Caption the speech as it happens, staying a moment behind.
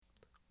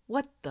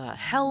What the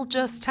hell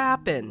just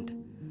happened?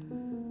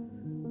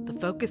 The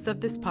focus of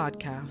this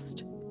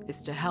podcast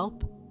is to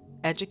help,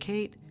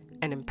 educate,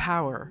 and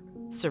empower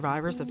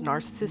survivors of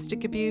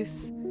narcissistic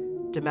abuse,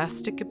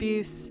 domestic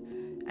abuse,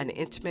 and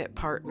intimate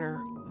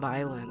partner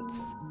violence.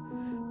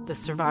 The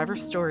survivor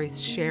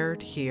stories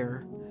shared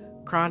here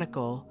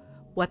chronicle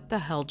what the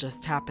hell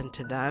just happened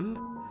to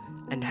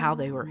them and how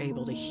they were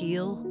able to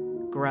heal,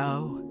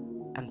 grow,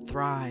 and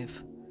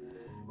thrive.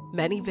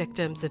 Many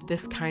victims of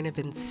this kind of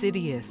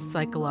insidious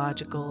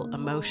psychological,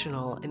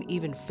 emotional, and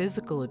even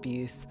physical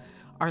abuse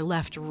are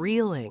left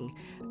reeling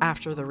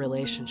after the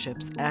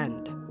relationships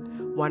end,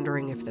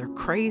 wondering if they're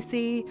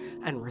crazy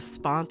and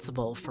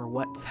responsible for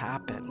what's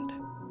happened.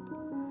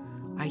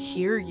 I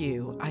hear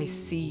you, I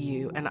see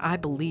you, and I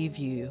believe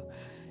you.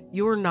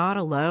 You're not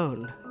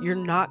alone, you're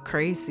not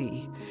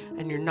crazy,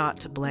 and you're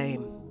not to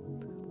blame.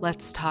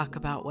 Let's talk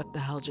about what the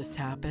hell just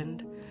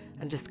happened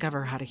and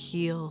discover how to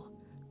heal,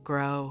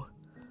 grow,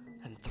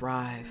 and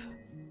thrive.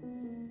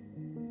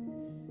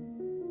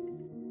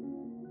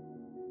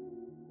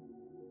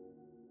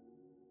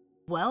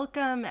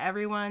 Welcome,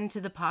 everyone, to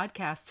the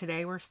podcast.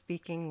 Today we're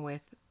speaking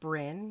with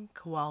Brynn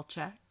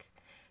Kowalczyk,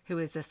 who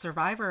is a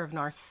survivor of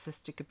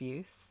narcissistic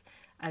abuse,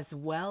 as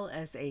well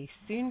as a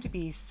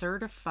soon-to-be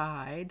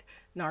certified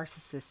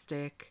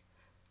narcissistic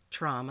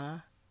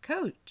trauma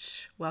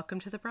coach. Welcome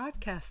to the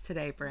broadcast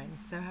today,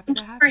 Brynn. So happy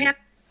to have you.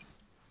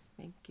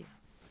 Thank you.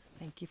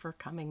 Thank you for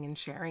coming and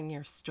sharing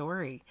your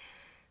story.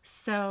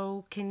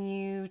 So can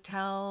you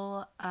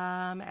tell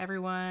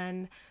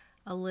everyone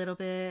a little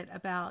bit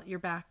about your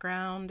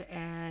background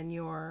and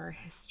your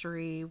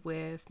history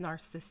with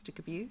narcissistic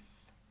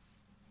abuse?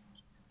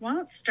 Well,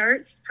 it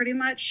starts pretty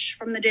much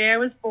from the day I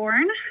was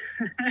born.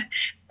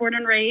 Born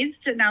and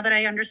raised. Now that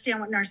I understand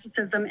what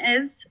narcissism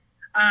is,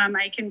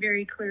 I can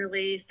very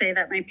clearly say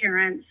that my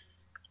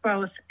parents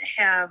both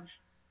have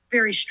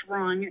very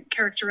strong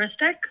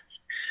characteristics.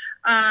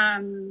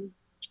 And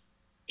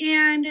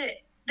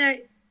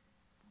that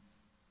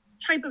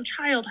type of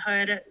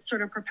childhood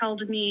sort of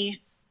propelled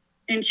me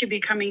into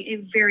becoming a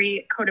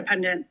very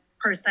codependent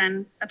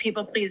person, a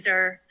people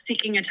pleaser,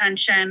 seeking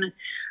attention.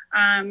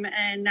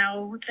 And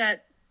now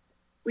that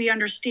we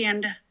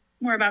understand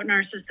more about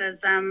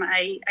narcissism,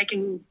 I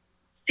can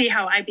see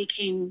how I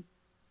became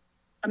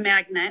a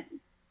magnet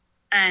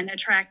and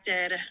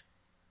attracted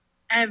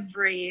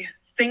every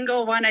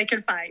single one I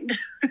could find.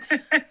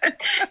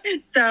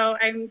 So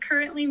I'm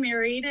currently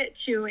married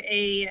to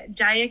a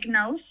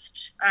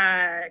diagnosed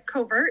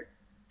covert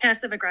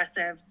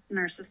passive-aggressive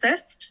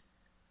narcissist.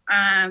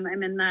 I'm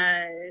in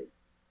the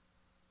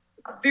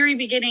very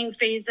beginning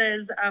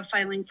phases of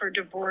filing for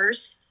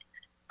divorce.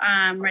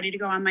 I'm ready to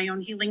go on my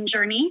own healing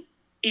journey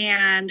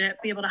and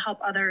be able to help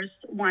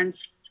others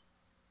once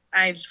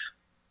I've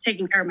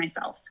taken care of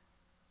myself.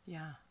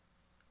 Yeah.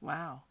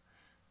 Wow.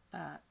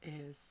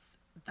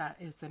 That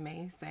is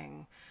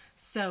amazing.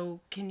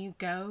 So can you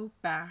go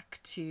back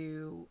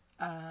to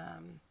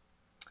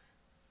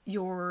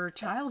your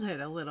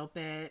childhood a little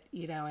bit,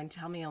 and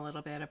tell me a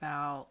little bit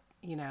about,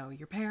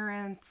 your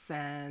parents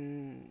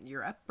and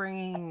your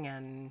upbringing,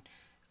 and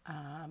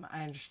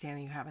I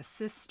understand you have a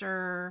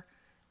sister,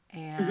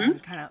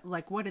 and kind of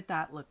like, what did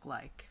that look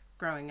like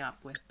growing up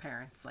with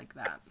parents like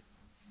that?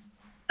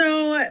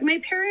 So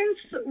my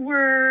parents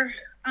were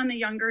on the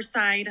younger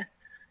side.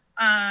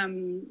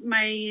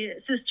 My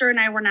sister and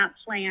I were not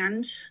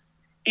planned,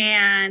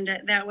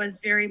 and that was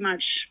very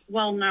much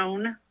well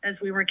known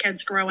as we were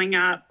kids growing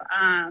up.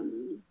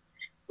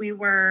 We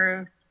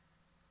were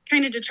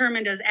kind of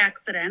determined as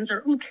accidents,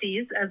 or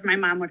oopsies, as my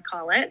mom would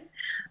call it.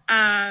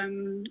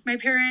 My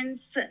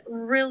parents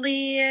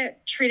really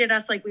treated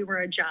us like we were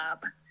a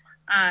job.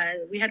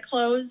 We had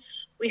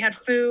clothes, we had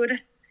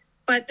food,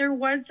 but there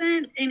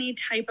wasn't any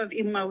type of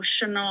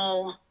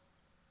emotional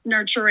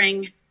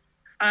nurturing.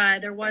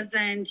 There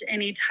wasn't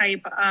any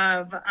type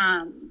of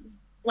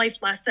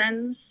life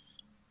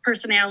lessons,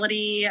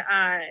 personality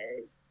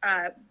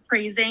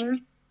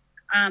praising.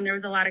 There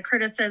was a lot of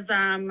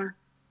criticism.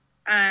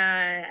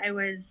 I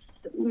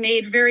was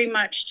made very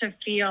much to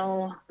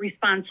feel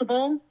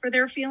responsible for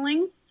their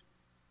feelings.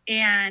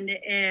 And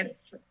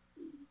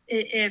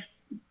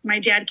if my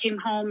dad came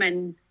home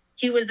and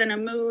he was in a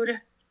mood,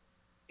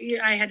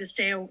 I had to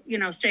stay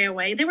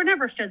away. They were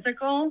never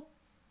physical,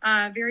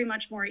 very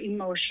much more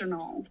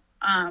emotional,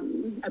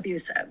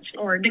 abusive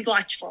or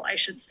neglectful, I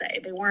should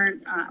say. They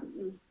weren't.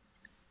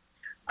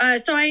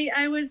 So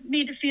I was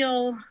made to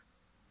feel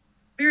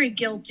very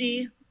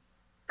guilty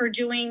for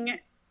doing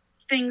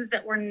things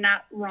that were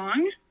not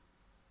wrong,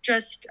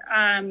 just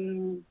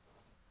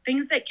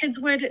things that kids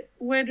would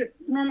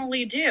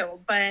normally do.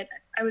 But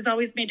I was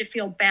always made to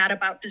feel bad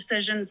about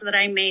decisions that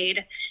I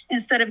made.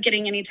 Instead of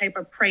getting any type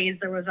of praise,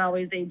 there was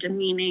always a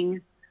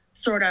demeaning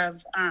sort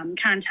of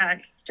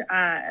context.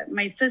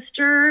 My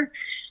sister,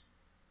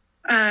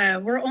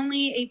 we're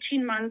only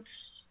 18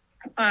 months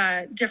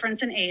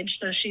difference in age,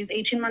 so she's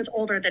 18 months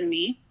older than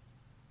me.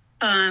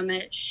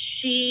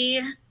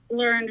 She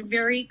learned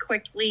very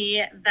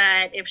quickly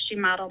that if she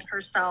modeled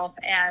herself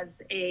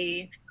as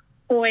a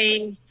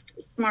poised,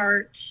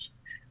 smart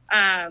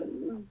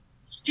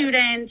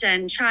student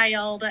and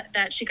child,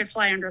 that she could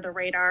fly under the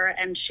radar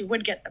and she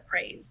would get the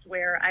praise,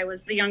 where I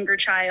was the younger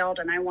child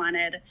and I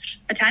wanted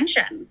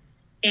attention.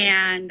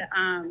 And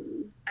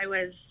I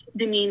was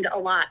demeaned a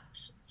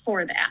lot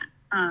for that.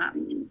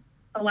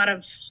 A lot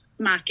of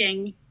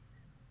mocking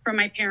from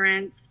my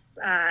parents.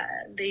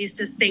 They used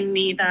to sing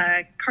me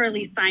the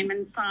Carly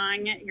Simon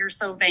song, "You're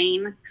So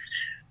Vain."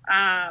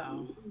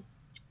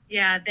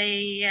 Yeah,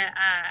 they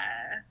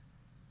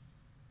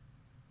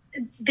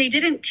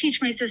didn't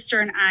teach my sister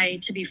and I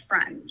to be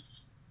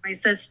friends. My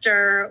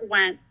sister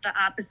went the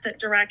opposite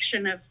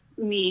direction of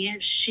me.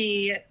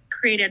 She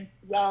created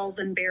walls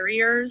and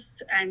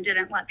barriers and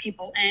didn't let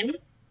people in.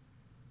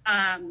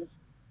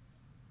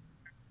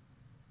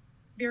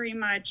 Very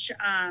much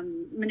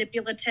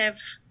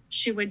manipulative.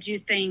 She would do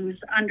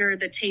things under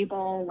the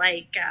table,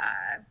 like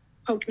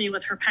poke me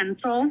with her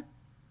pencil,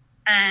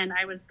 and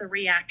I was the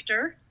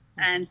reactor.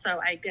 And so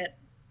I'd get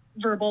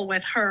verbal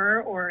with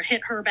her or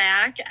hit her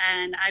back,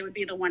 and I would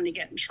be the one to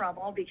get in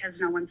trouble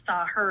because no one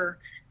saw her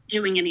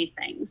doing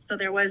anything. So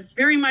there was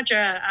very much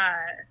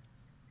a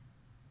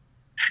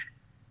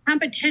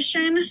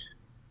competition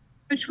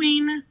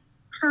between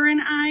her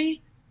and I.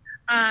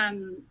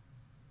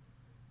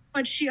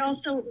 But she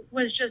also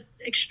was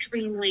just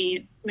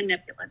extremely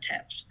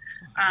manipulative.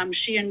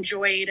 She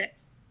enjoyed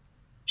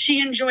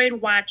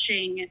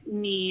watching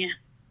me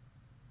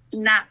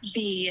not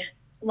be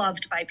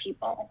loved by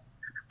people,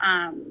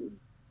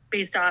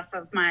 based off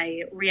of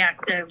my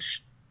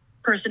reactive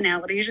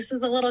personality just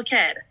as a little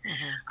kid.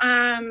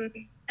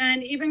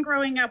 And even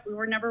growing up, we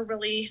were never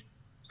really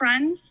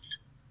friends.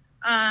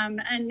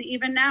 And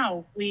even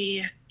now,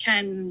 we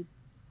can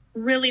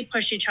really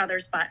push each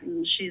other's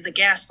buttons. She's a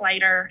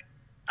gaslighter.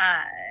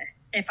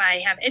 If I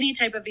have any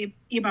type of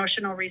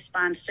emotional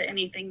response to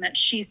anything that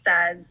she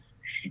says,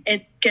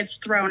 it gets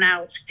thrown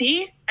out.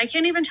 See, I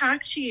can't even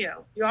talk to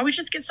you. You always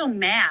just get so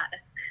mad.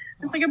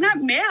 It's like, I'm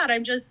not mad. I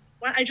just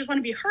want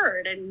to be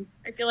heard. And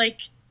I feel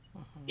like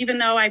even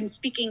though I'm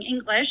speaking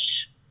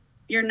English,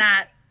 you're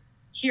not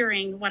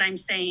hearing what I'm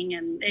saying,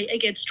 and it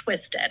gets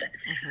twisted.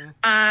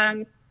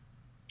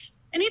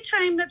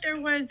 Anytime that there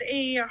was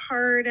a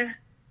hard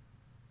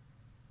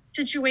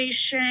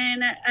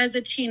situation as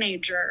a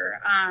teenager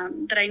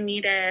that I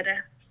needed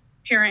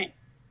parent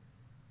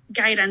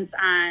guidance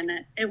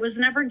on, it was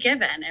never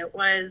given. It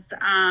was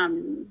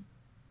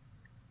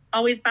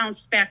always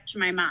bounced back to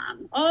my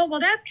mom. Oh, well,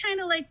 that's kind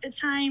of like the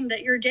time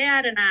that your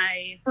dad and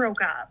I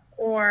broke up.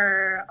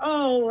 Or,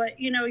 oh,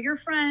 your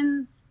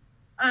friends,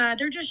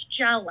 they're just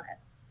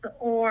jealous.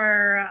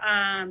 Or,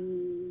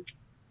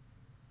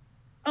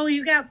 oh,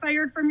 you got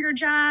fired from your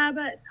job.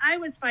 I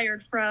was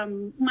fired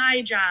from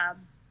my job.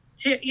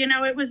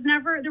 There was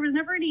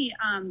never any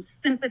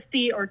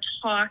sympathy or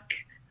talk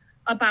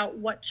about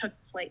what took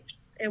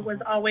place. It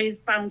was always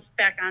bounced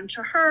back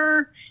onto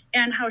her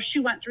and how she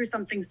went through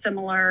something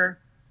similar,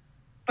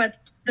 but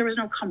there was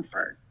no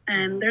comfort.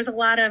 And there's a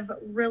lot of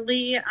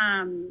really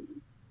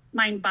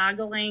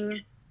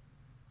mind-boggling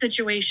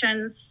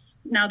situations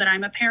now that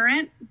I'm a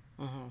parent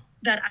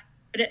that I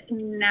would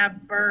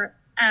never,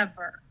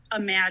 ever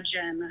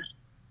imagine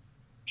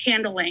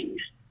handling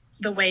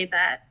the way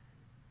that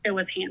it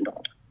was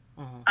handled.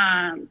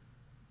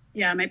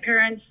 My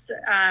parents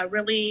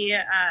really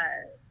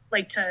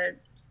like to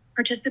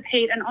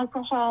participate in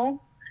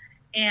alcohol,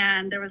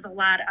 and there was a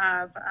lot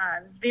of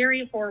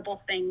very horrible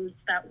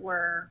things that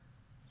were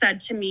said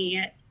to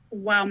me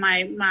while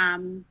my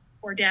mom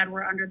or dad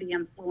were under the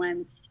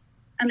influence,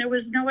 and there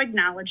was no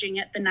acknowledging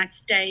it the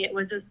next day. It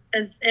was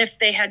as if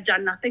they had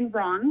done nothing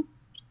wrong,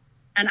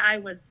 and I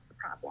was the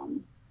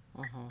problem.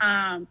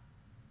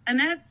 And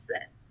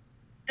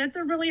that's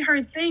a really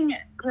hard thing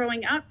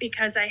growing up,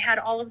 because I had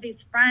all of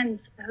these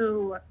friends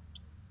who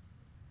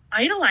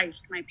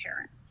idolized my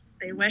parents.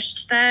 They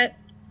wished that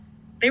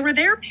they were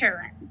their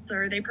parents,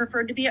 or they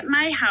preferred to be at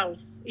my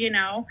house.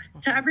 To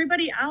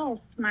everybody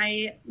else,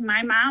 my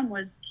mom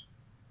was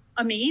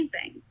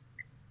amazing.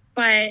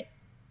 But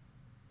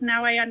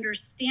now I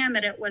understand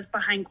that it was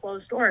behind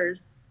closed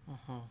doors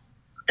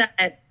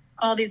that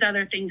all these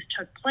other things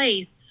took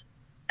place.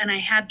 And I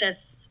had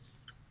this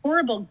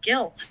horrible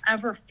guilt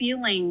ever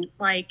feeling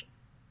like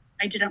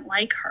I didn't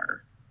like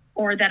her,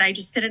 or that I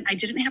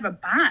didn't have a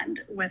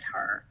bond with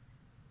her.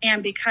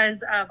 And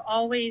because of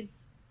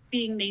always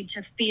being made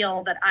to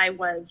feel that I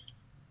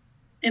was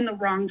in the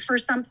wrong for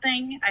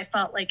something, I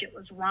felt like it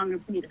was wrong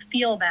of me to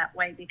feel that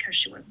way because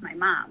she was my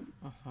mom.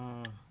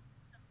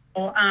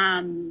 So,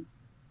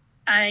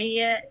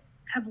 I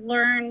have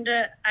learned,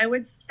 I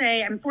would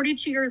say, I'm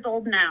 42 years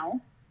old now.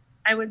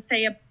 I would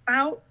say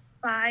about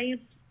 5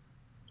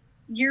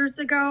 years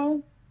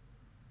ago,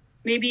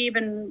 maybe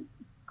even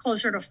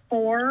closer to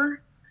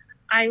 4,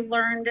 I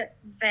learned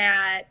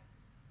that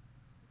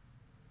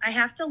I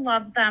have to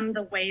love them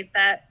the way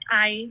that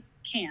I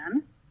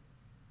can,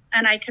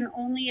 and I can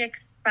only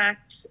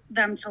expect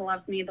them to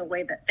love me the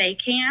way that they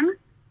can.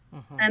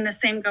 And the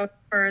same goes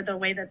for the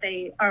way that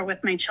they are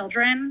with my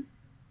children.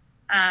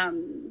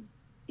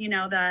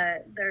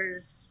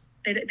 There's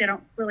they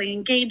don't really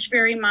engage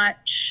very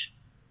much.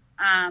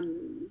 I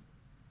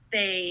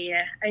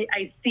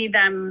see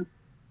them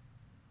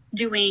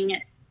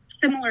doing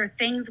similar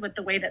things with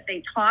the way that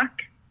they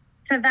talk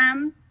to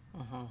them.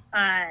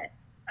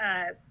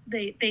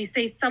 They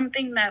say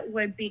something that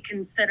would be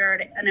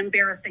considered an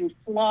embarrassing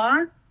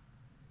flaw,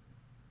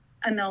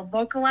 and they'll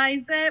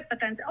vocalize it, but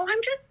then say, "Oh,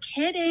 I'm just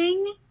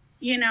kidding,"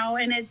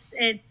 and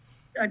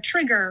it's a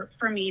trigger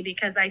for me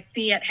because I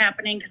see it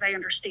happening because I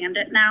understand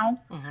it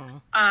now.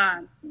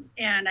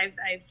 And I've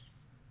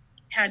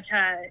had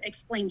to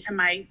explain to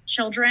my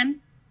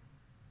children,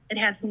 it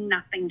has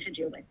nothing to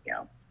do with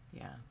you.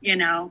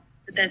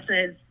 This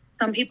is,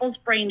 some people's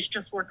brains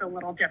just work a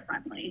little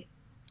differently.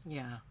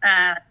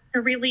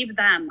 To relieve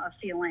them of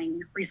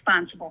feeling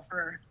responsible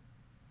for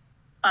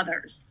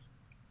others.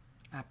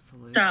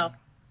 Absolutely. So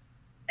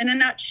in a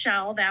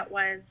nutshell, that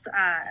was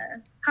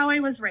how I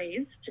was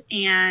raised.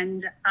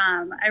 And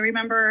I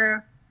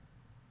remember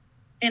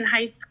in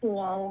high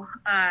school,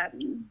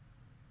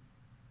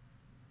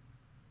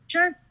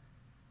 just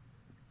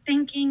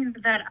thinking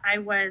that I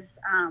was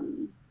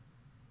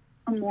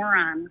a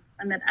moron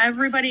and that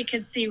everybody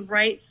could see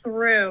right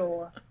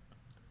through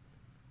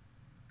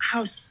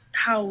how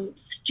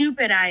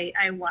stupid I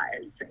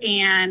was.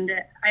 And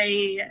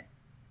I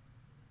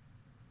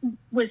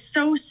was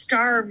so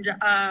starved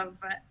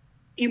of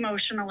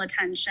emotional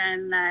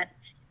attention that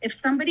if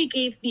somebody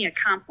gave me a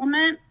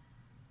compliment,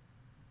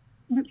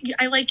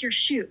 "I like your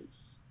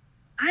shoes,"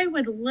 I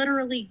would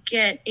literally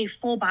get a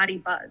full body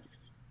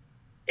buzz.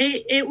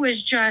 It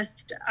was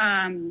just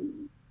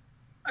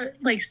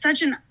like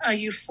such a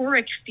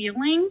euphoric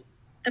feeling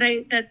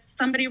that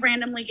somebody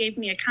randomly gave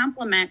me a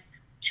compliment,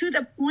 to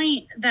the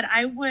point that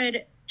I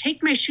would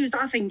take my shoes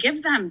off and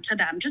give them to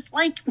them, just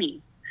like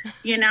me,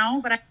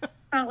 but I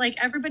felt like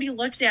everybody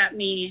looked at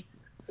me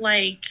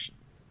like,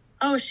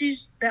 "Oh,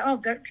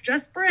 they're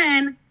just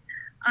Brynn."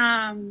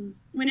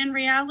 When in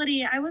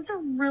reality, I was a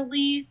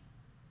really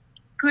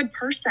good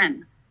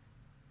person.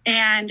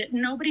 And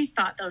nobody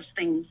thought those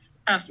things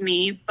of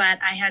me,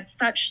 but I had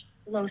such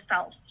low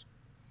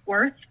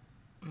self-worth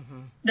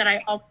that I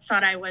always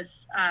thought I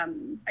was,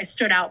 I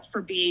stood out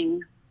for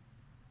being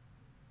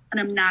an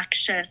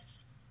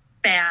obnoxious,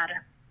 bad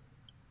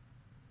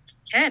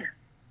kid.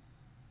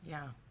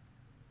 Yeah.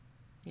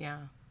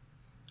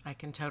 I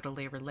can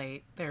totally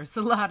relate. There's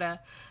a lot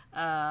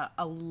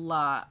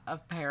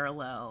of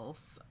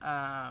parallels.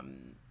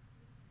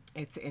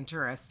 It's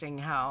interesting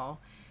how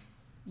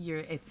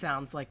it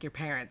sounds like your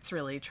parents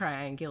really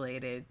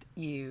triangulated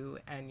you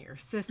and your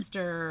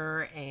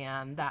sister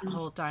and that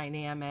whole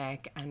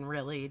dynamic, and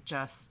really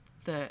just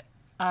the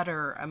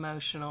utter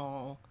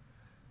emotional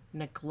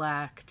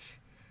neglect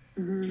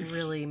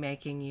really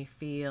making you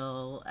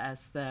feel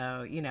as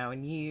though,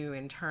 and you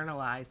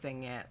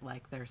internalizing it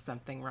like there's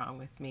something wrong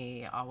with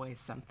me, always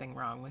something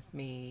wrong with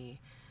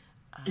me.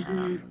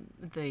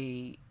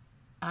 The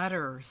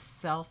utter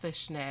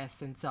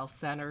selfishness and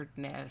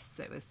self-centeredness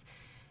that was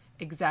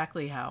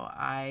exactly how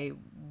I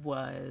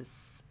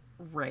was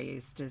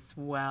raised as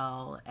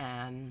well.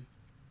 And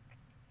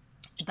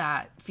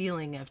that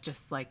feeling of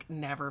just like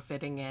never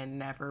fitting in,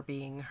 never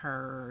being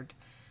heard,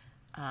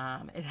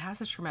 it has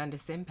a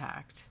tremendous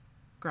impact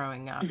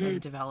growing up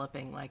and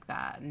developing like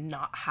that,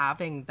 not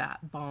having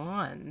that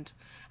bond,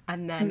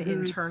 and then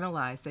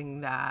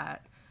internalizing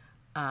that,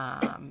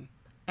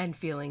 and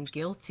feeling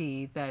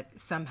guilty that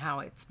somehow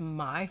it's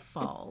my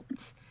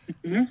fault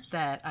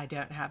that I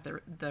don't have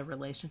the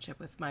relationship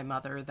with my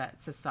mother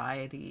that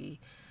society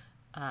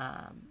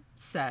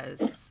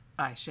says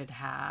I should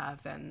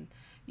have, and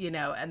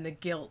and the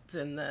guilt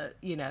and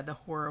the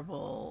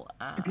horrible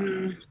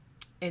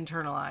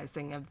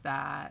internalizing of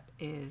that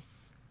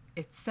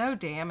it's so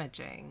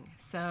damaging,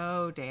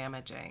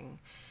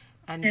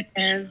 and It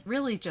is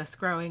really just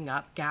growing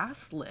up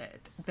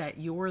gaslit that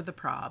you're the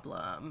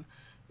problem.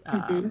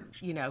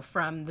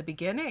 From the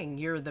beginning,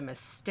 you're the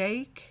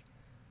mistake,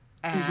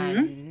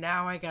 and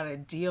now I got to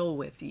deal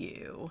with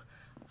you,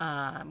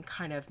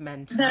 kind of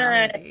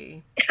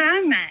mentality. The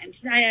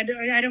comment, I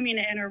don't mean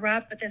to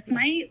interrupt, but this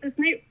might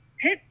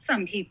hit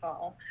some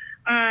people,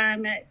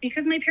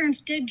 because my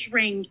parents did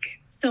drink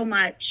so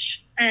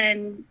much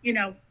and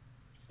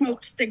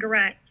smoked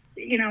cigarettes.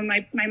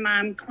 My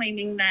mom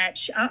claiming that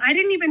I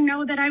didn't even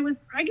know that I was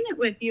pregnant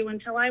with you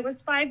until I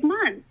was 5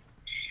 months.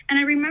 And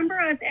I remember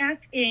us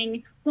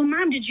asking, "Well,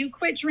 Mom, did you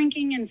quit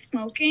drinking and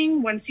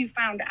smoking once you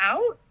found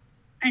out?"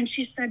 And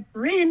she said,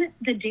 "Brynn,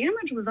 the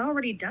damage was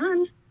already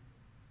done."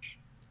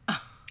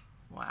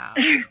 Wow.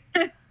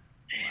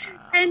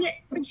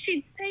 But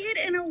she'd say it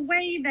in a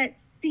way that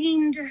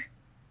seemed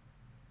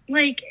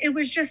like it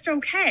was just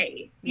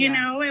okay.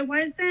 It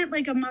wasn't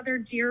like a mother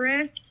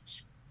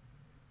dearest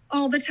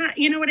all the time.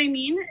 You know what I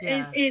mean?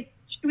 Yeah.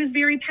 She was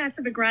very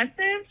passive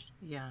aggressive.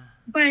 Yeah.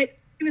 But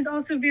it was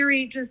also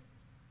very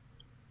just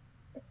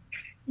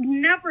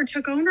never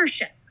took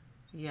ownership.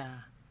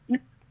 Yeah.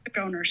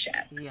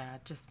 Ownership. Yeah,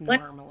 just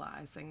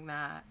normalizing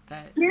that.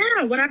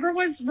 Yeah, whatever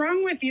was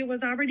wrong with you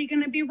was already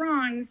going to be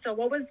wrong. So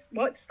what's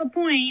the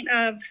point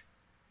of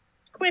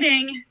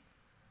quitting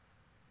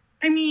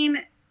I mean,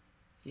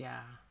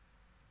 Yeah.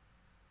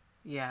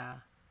 Yeah.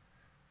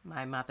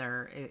 My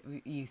mother,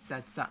 you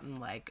said something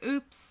like,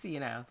 oops,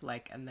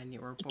 like, and then you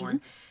were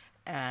born.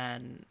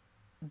 And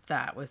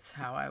that was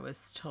how I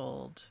was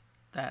told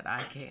that I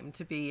came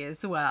to be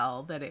as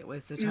well, that it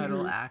was a total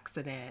mm-hmm,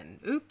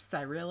 accident. Oops,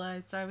 I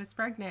realized I was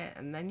pregnant,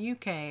 and then you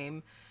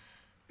came.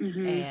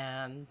 mm-hmm,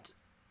 And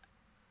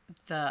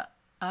the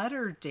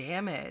utter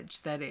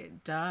damage that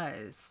it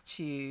does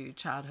to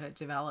childhood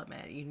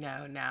development,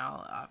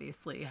 now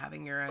obviously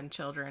having your own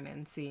children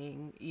and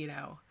seeing,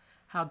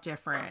 how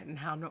different and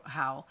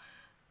how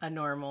a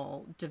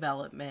normal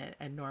development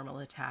and normal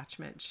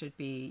attachment should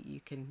be,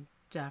 you can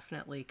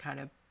definitely kind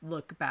of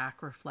look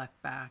back,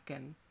 reflect back,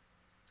 and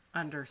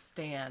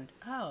understand,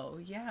 oh,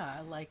 yeah,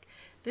 like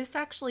this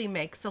actually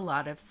makes a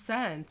lot of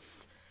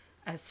sense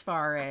as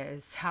far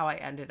as how I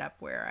ended up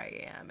where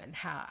I am and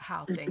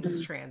how things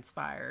mm-hmm.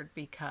 transpired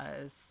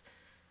because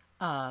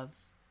of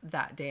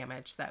that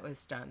damage that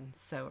was done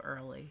so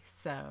early.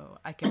 So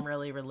I can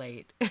really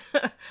relate.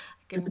 I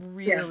can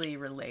Yeah. really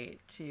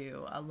relate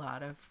to a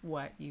lot of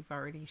what you've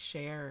already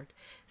shared.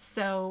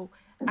 So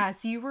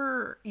as you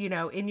were,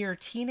 in your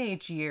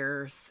teenage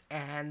years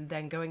and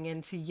then going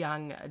into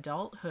young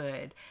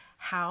adulthood,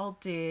 how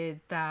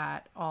did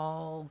that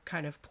all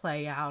kind of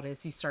play out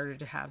as you started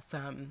to have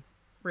some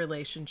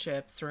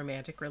relationships,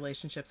 romantic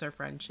relationships or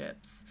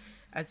friendships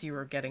as you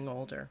were getting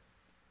older?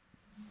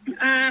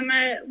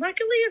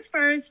 Luckily, as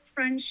far as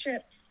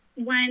friendships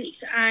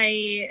went,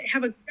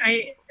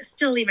 I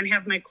still even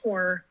have my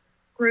core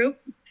group.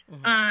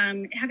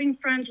 Having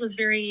friends was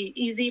very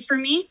easy for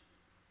me.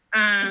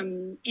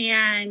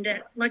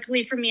 And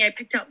luckily for me, I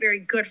picked out very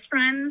good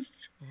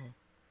friends.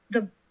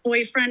 The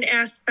boyfriend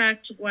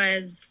aspect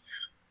was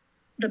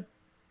the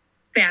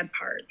bad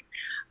part.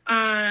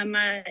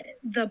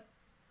 The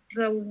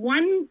the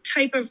one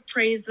type of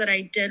praise that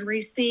I did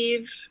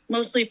receive,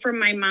 mostly from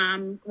my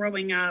mom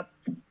growing up,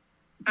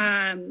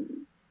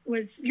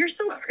 was, "You're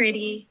so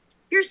pretty.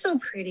 You're so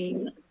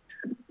pretty.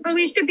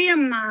 Always to be a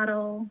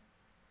model."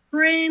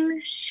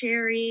 Brynn,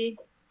 Sherry.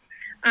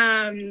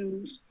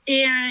 And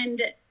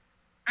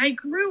I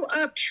grew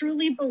up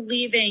truly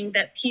believing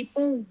that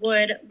people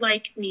would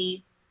like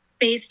me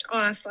based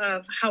off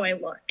of how I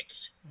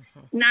looked,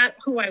 not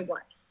who I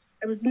was.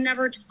 I was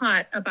never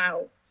taught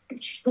about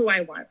who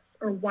I was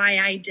or why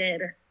I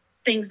did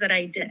things that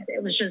I did.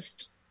 It was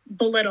just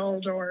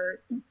belittled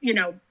or,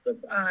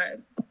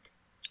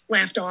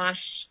 laughed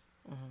off.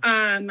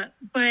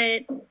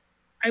 But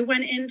I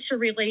went into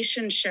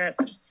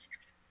relationships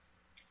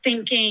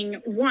thinking,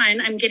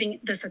 one, I'm getting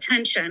this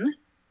attention,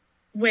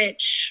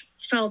 which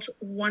felt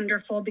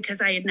wonderful because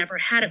I had never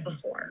had it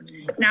before.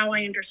 Now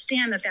I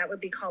understand that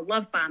would be called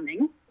love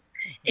bombing.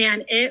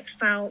 And it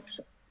felt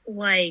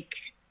like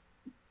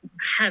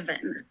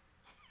heaven.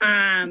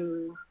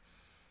 And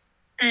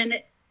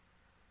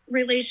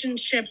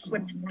relationships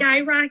would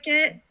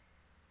skyrocket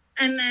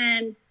and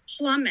then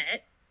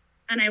plummet.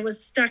 And I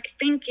was stuck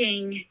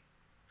thinking,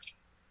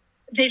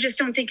 they just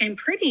don't think I'm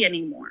pretty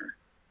anymore.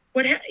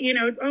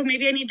 Oh,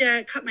 maybe I need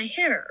to cut my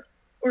hair,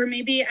 or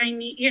maybe I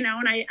need, and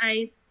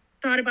I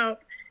thought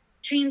about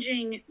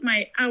changing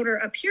my outer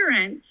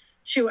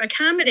appearance to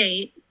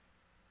accommodate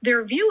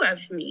their view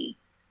of me.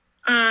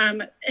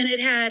 And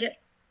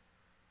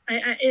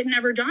it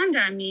never dawned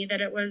on me that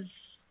it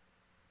was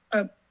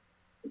a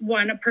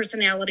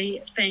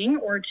personality thing,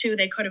 or two,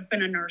 they could have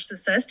been a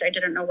narcissist. I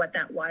didn't know what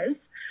that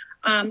was.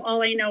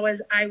 All I know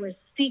is I was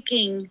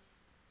seeking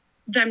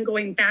them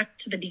going back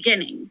to the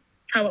beginning,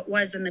 how it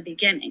was in the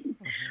beginning.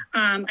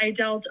 I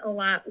dealt a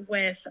lot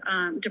with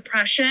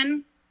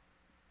depression.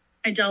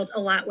 I dealt a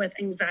lot with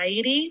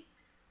anxiety.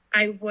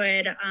 I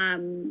would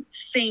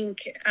think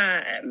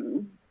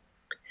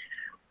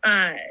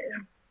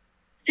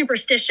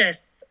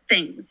superstitious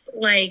things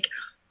like,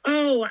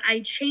 oh,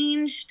 I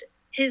changed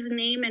his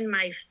name in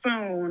my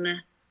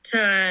phone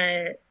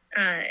to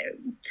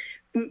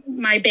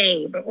my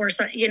babe, or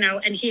so,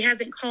 and he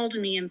hasn't called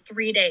me in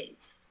 3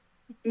 days.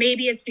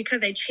 Maybe it's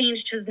because I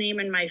changed his name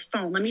in my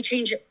phone. Let me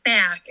change it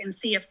back and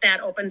see if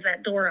that opens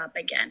that door up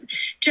again.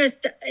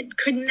 Just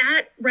could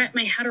not wrap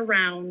my head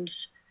around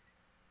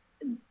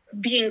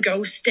being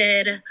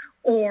ghosted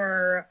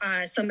or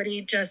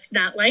somebody just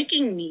not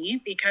liking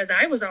me, because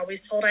I was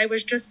always told I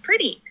was just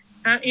pretty.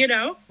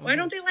 Why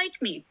don't they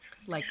like me?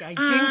 Like I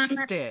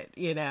jinxed it,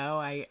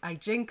 I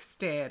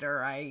jinxed it,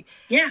 or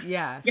Yep.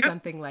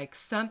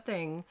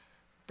 something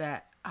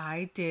that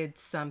I did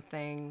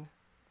something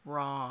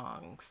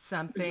wrong,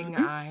 something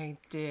I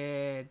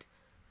did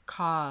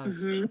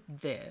caused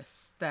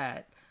this,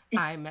 that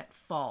I'm at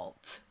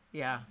fault.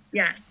 Yeah.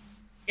 Yes.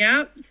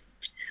 Yep.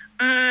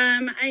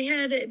 I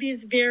had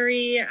these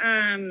very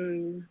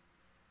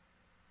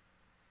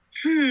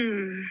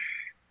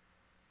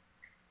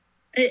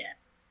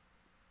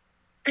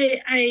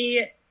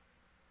I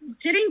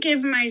didn't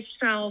give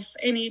myself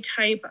any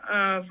type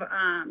of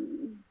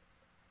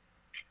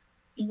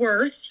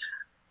worth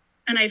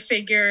And I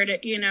figured,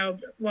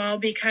 well,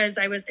 because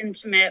I was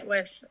intimate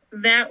with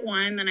that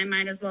one, then I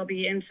might as well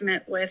be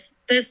intimate with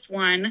this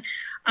one.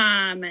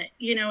 And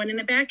in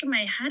the back of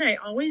my head, I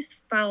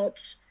always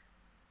felt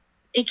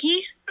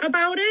icky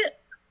about it,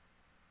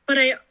 but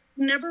I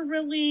never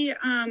really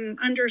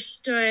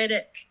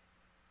understood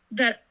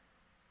that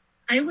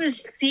I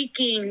was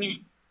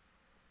seeking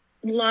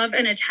love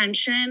and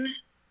attention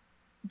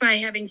by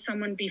having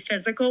someone be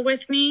physical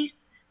with me,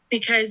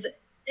 because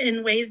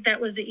in ways that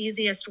was the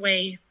easiest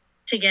way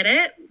to get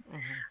it.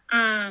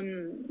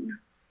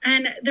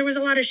 And there was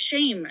a lot of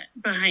shame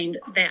behind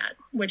that,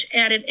 which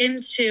added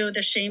into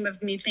the shame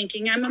of me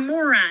thinking I'm a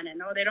moron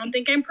and they don't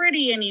think I'm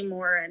pretty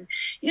anymore. And,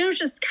 it's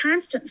just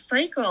constant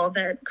cycle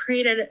that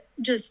created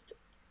just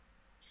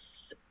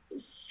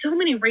so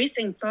many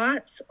racing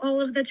thoughts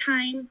all of the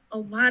time, a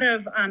lot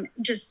of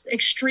just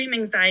extreme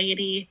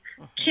anxiety,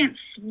 can't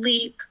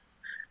sleep,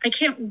 I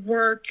can't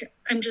work.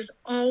 I'm just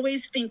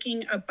always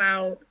thinking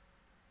about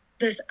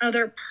this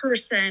other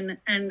person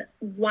and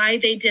why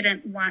they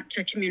didn't want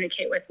to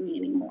communicate with me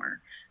anymore.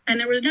 And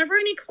there was never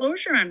any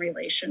closure on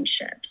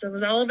relationships. It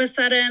was all of a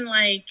sudden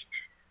like,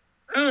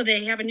 oh,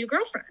 they have a new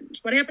girlfriend.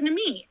 What happened to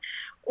me?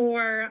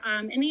 Or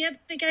any of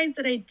the guys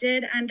that I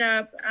did end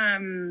up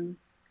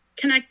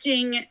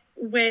connecting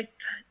with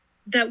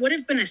that would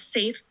have been a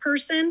safe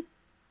person,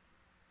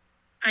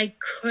 I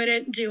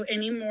couldn't do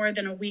any more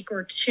than a week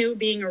or two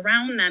being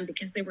around them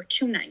because they were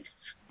too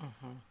nice.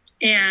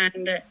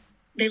 And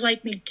they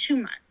like me too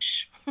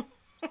much.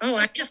 Oh,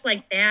 I just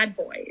like bad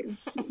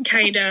boys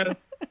kind of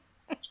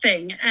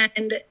thing.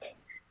 And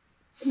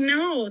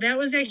no, that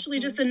was actually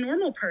just a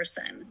normal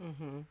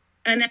person.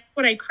 And that's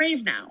what I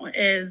crave now,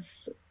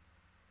 is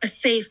a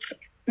safe,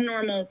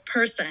 normal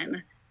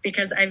person,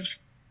 because I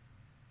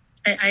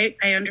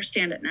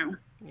understand it now.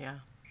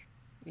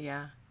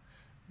 Yeah.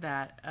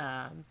 That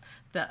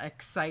the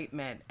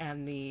excitement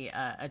and the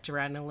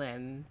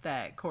adrenaline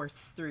that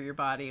courses through your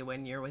body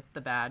when you're with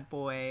the bad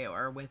boy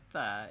or with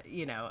a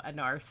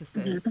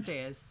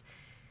narcissist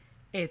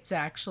it's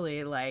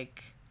actually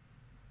like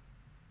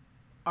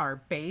our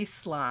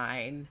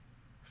baseline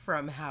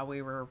from how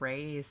we were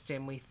raised,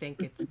 and we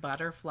think it's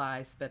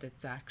butterflies, but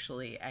it's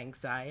actually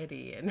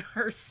anxiety in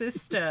our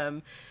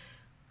system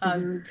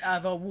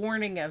of a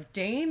warning of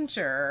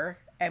danger.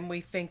 And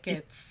we think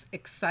it's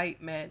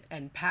excitement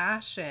and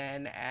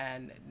passion,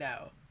 and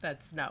no,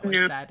 that's not what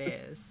that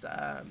is.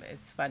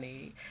 It's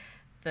funny.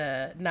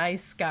 The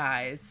nice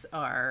guys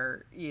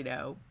are,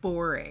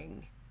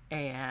 boring,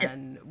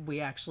 and we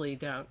actually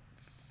don't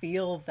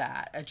feel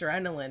that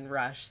adrenaline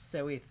rush.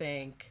 So we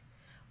think,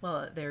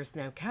 well, there's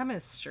no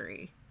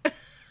chemistry.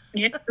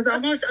 It was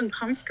almost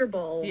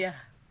uncomfortable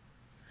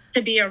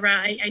to be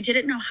around. I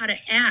didn't know how to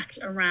act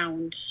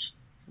around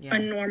a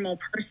normal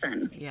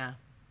person.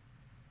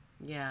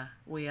 Yeah,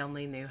 we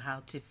only knew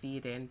how to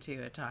feed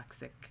into a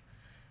toxic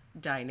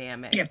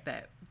dynamic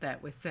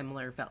that was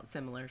felt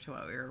similar to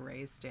what we were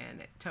raised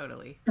in. I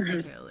totally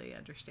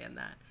understand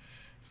that.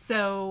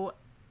 So,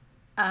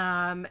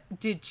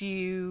 did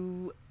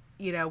you,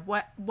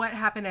 what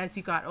happened as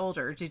you got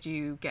older? Did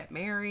you get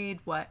married?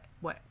 What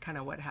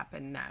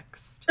happened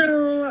next?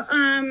 So,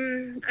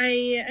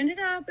 I ended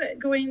up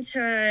going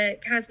to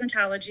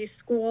cosmetology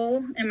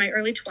school in my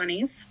early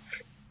 20s.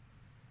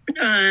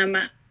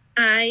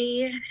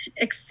 I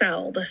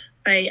excelled.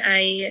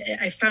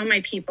 I found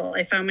my people.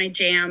 I found my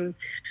jam.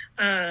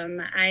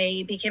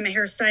 I became a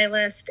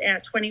hairstylist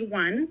at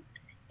 21,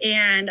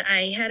 and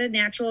I had a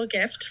natural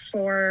gift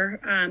for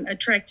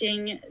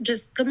attracting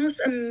just the most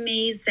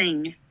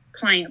amazing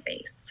client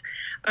base.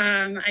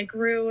 I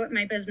grew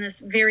my business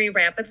very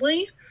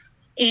rapidly,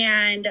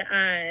 and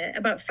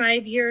about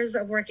 5 years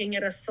of working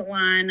at a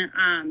salon,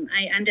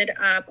 I ended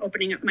up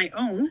opening up my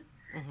own.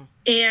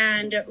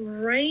 And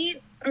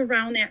right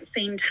around that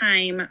same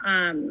time,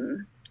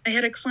 I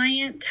had a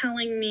client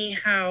telling me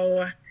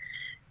how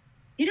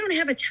you don't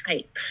have a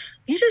type.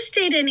 You just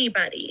date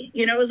anybody.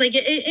 It was like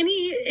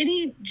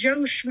any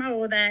Joe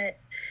Schmo that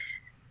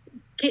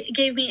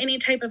gave me any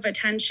type of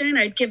attention,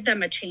 I'd give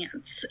them a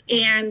chance.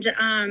 And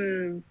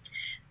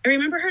I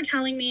remember her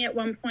telling me at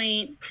one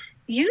point,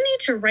 you need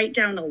to write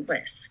down a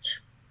list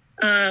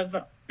of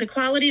the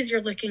qualities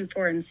you're looking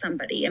for in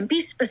somebody and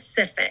be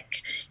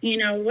specific.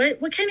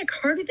 What kind of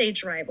car do they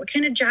drive? What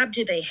kind of job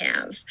do they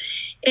have?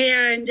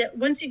 And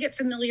once you get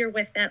familiar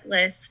with that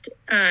list,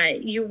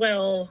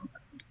 you'll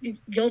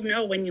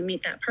know when you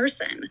meet that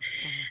person.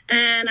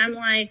 And I'm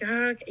like,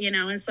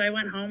 and so I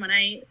went home and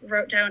I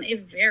wrote down a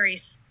very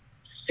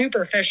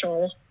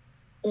superficial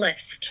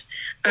list.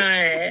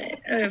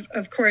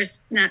 Of course,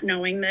 not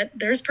knowing that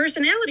there's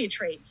personality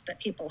traits that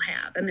people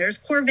have and there's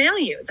core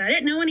values. I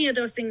didn't know any of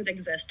those things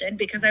existed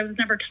because I was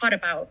never taught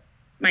about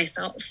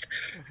myself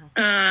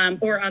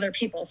or other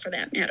people for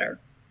that matter.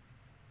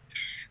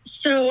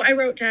 So I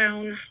wrote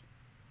down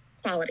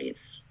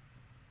qualities.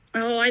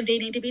 They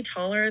need to be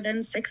taller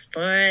than 6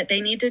 foot. They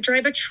need to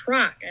drive a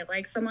truck. I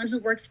like someone who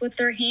works with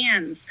their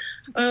hands.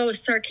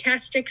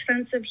 Sarcastic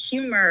sense of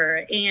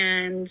humor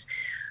and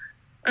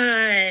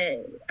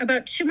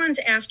About 2 months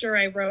after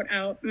I wrote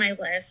out my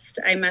list,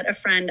 I met a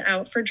friend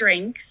out for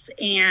drinks.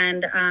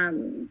 And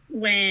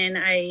when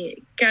I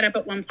got up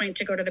at one point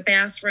to go to the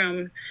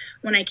bathroom,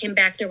 when I came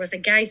back, there was a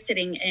guy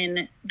sitting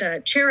in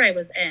the chair I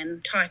was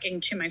in talking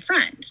to my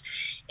friend.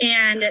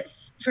 And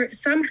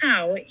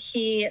somehow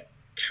he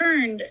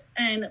turned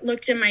and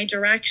looked in my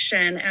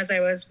direction as I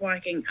was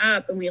walking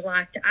up, and we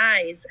locked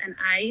eyes. And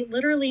I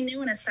literally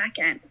knew in a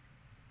second,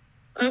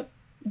 oh,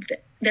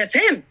 that's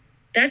him.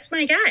 That's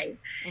my guy.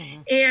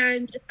 Mm-hmm.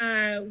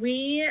 And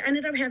we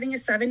ended up having a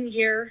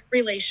 7-year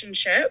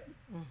relationship.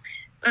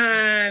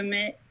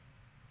 Mm-hmm.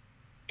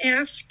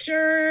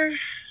 After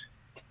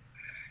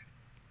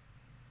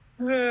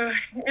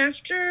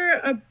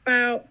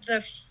about the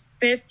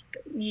 5th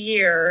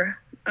year,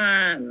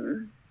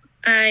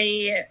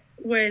 I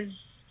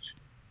was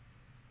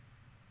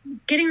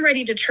getting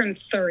ready to turn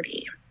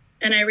 30.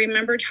 And I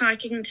remember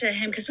talking to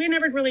him, because we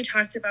never really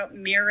talked about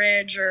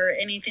marriage or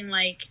anything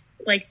like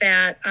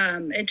that.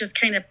 It just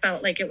kind of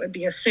felt like it would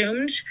be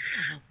assumed.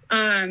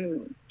 Uh-huh.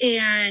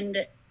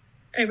 And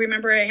I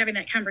remember having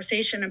that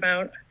conversation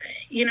about,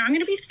 I'm going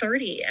to be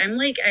 30. I'm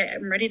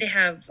ready to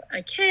have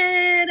a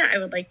kid. I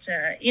would like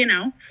to,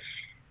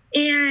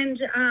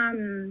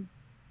 and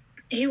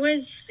he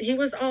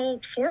was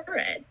all for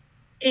it.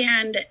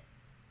 And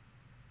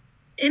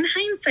in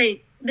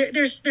hindsight,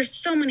 there's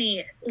so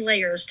many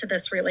layers to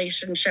this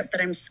relationship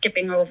that I'm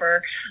skipping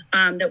over,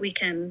 that we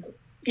can,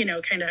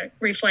 kind of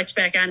reflect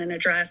back on and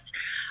address.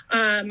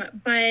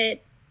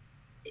 But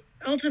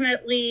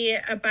ultimately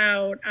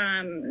about,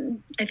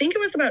 I think it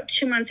was about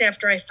 2 months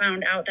after I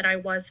found out that I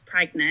was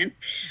pregnant.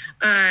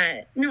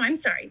 No, I'm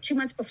sorry. 2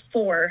 months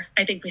before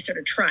I think we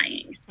started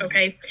trying.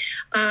 Okay.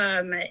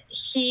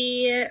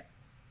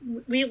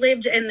 We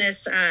lived in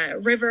this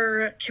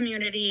river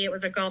community. It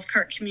was a golf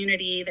cart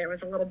community. There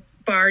was a little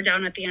bar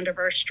down at the end of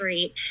our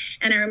street.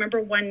 And I remember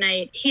one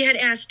night he had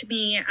asked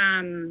me,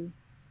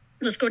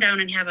 let's go down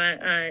and have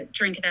a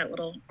drink at that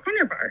little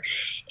corner bar.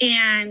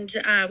 And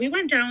we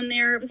went down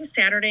there. It was a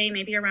Saturday,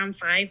 maybe around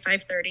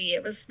 5:30.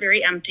 It was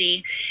very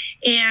empty.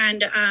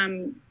 And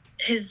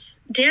his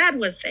dad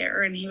was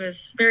there, and he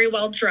was very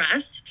well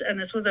dressed. And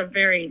this was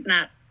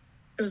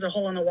it was a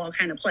hole in the wall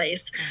kind of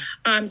place.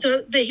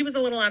 So he was a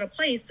little out of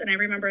place. And I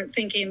remember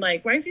thinking,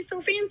 why is he so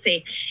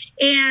fancy?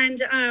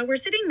 And we're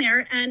sitting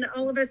there, and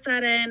all of a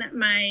sudden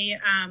my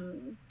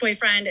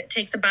boyfriend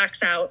takes a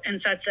box out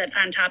and sets it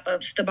on top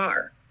of the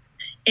bar.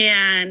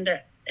 And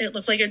it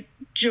looked like a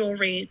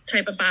jewelry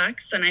type of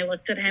box. And I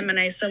looked at him and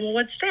I said, well,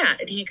 what's that?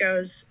 And he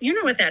goes, you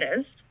know what that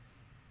is?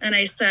 And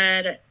I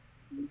said,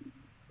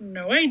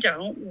 no, I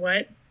don't.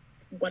 What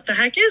the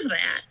heck is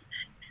that?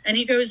 And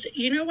he goes,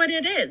 you know what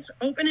it is?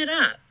 Open it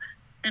up.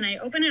 And I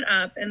open it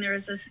up, and there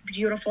was this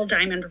beautiful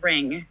diamond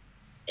ring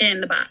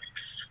in the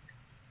box.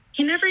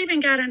 He never even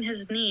got on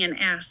his knee and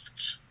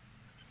asked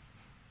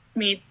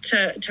me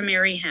to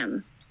marry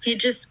him. He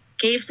just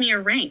gave me a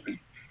ring.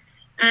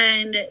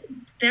 And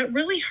that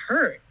really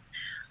hurt.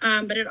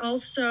 But it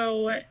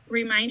also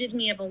reminded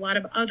me of a lot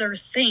of other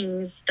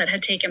things that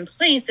had taken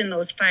place in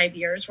those 5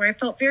 years where I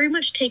felt very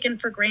much taken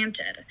for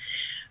granted.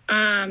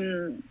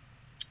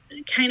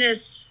 Kind of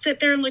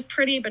sit there and look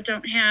pretty, but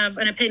don't have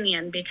an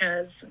opinion,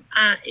 because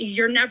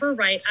you're never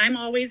right. I'm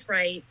always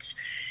right.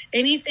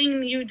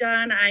 Anything you've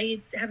done, I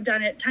have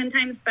done it 10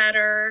 times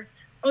better.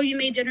 Oh, you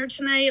made dinner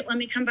tonight? Let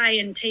me come by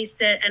and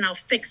taste it, and I'll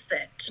fix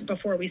it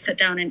before we sit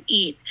down and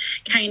eat,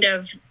 kind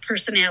of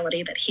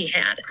personality that he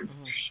had.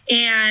 Mm-hmm.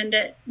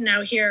 And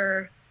now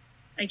here,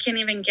 I can't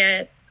even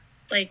get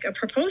a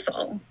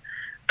proposal.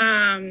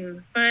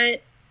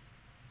 But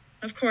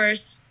of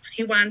course,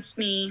 he wants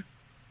me,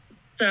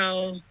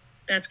 so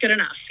that's good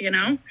enough,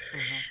 Mm-hmm.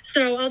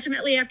 So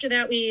ultimately, after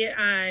that, we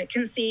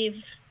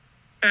conceived.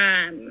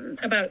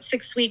 About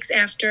 6 weeks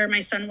after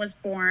my son was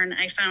born,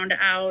 I found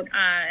out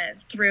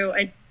through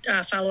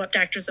a follow-up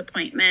doctor's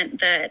appointment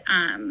that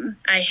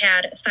I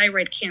had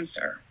thyroid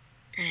cancer.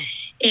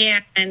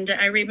 And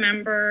I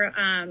remember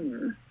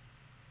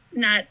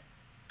not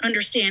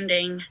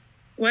understanding,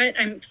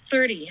 I'm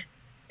 30.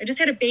 I just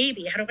had a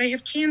baby. How do I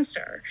have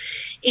cancer?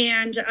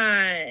 And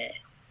I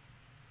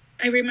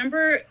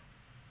remember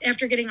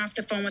after getting off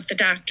the phone with the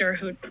doctor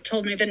who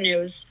told me the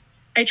news,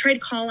 I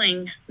tried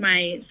calling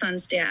my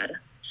son's dad.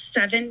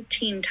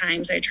 17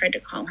 times I tried to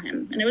call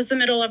him. And it was the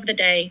middle of the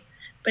day,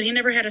 but he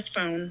never had his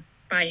phone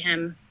by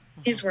him.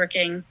 He's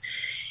working.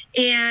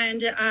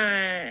 And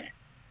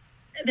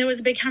there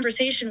was a big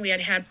conversation we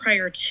had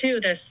prior to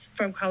this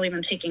phone call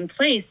even taking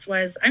place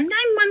was, I'm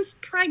 9 months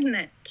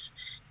pregnant.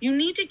 You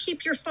need to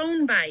keep your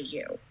phone by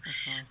you.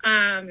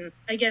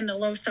 Again, the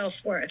low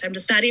self-worth. I'm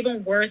just not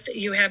even worth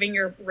you having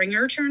your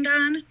ringer turned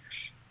on.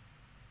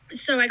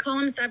 So I call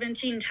him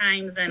 17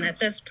 times. And at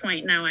this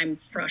point now I'm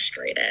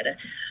frustrated.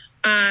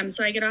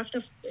 So I get off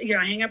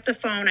I hang up the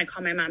phone. I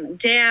call my mom and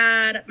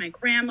dad, my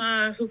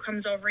grandma, who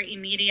comes over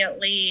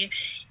immediately.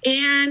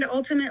 And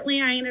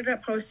ultimately I ended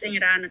up posting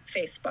it on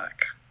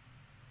Facebook.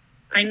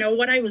 I know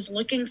what I was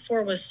looking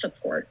for was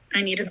support.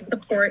 I needed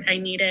support. I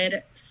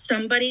needed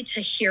somebody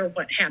to hear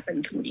what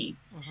happened to me,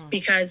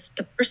 because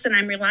the person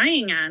I'm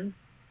relying on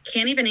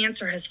can't even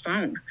answer his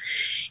phone.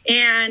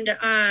 And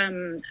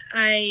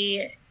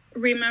I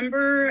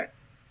remember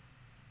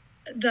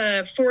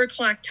the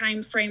 4:00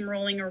 time frame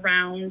rolling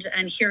around,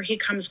 and here he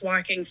comes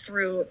walking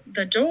through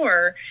the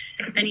door,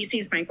 and he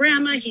sees my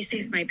grandma, he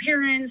sees my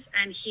parents,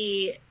 and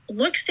he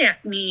looks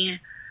at me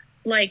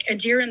like a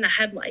deer in the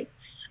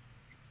headlights.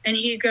 And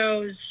he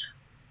goes,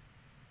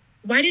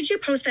 "Why did you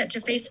post that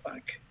to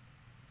Facebook?"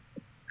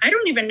 I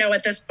don't even know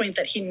at this point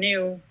that he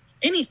knew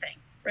anything,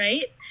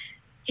 right?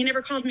 He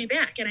never called me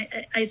back. And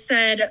I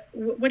said,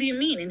 "What do you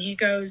mean?" And he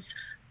goes,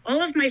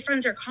 "All of my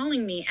friends are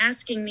calling me,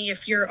 asking me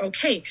if you're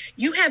okay.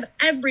 You have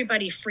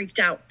everybody freaked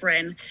out,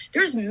 Brynn.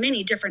 There's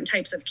many different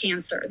types of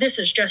cancer. This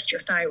is just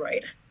your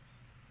thyroid."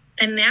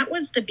 And that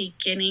was the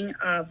beginning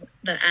of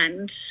the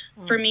end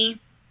for me.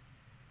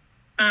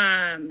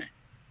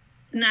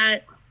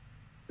 Not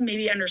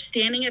maybe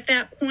understanding at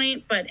that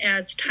point, but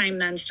as time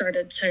then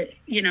started to,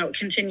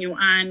 continue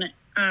on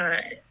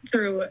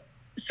through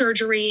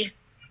surgery,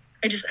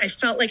 I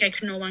felt like I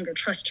could no longer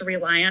trust to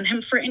rely on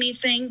him for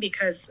anything,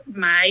 because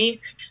my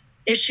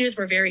issues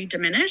were very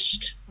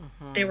diminished.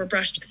 They were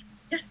brushed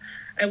aside.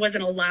 I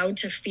wasn't allowed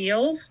to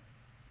feel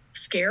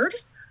scared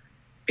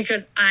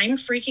because I'm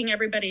freaking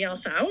everybody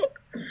else out.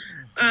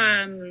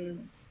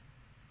 And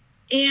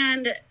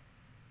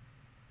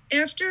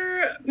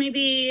after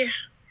maybe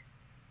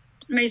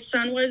my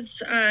son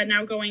was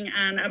now going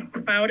on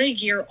about a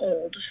year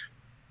old,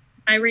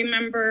 I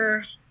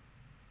remember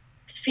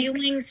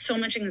feeling so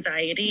much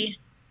anxiety,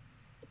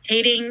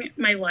 hating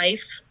my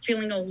life,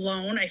 feeling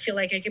alone. I feel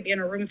like I could be in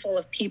a room full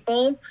of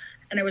people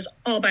and I was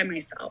all by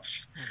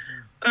myself.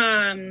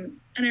 And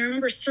I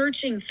remember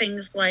searching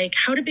things like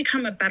how to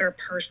become a better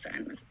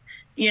person.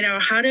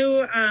 How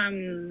do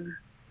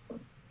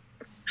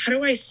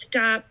I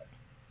stop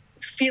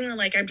feeling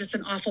like I'm just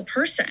an awful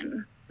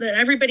person, that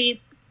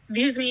everybody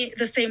views me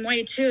the same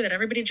way too, that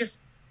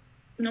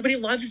nobody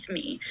loves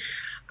me.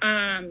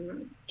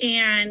 And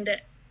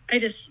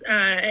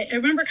I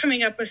remember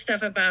coming up with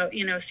stuff about,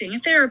 seeing a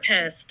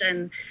therapist,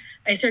 and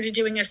I started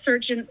doing a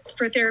search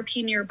for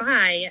therapy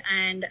nearby,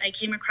 and I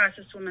came across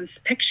this woman's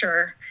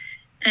picture,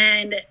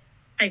 and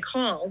I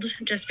called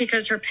just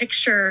because her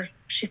picture,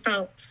 she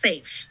felt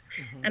safe.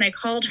 And I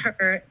called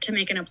her to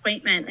make an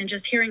appointment, and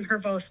just hearing her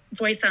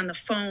voice on the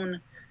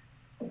phone,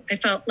 I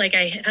felt like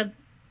I had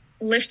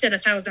lifted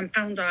 1,000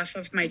 pounds off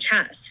of my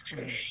chest.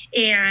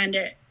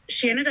 And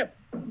she ended up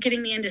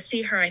getting me in to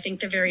see her, I think,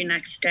 the very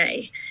next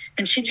day.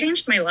 And she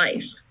changed my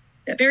life.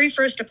 That very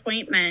first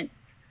appointment,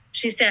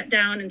 she sat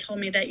down and told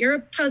me that you're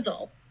a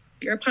puzzle.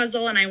 You're a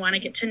puzzle, and I want to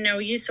get to know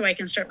you so I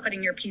can start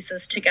putting your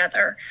pieces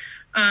together.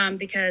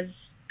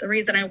 Because the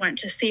reason I went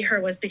to see her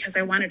was because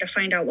I wanted to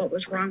find out what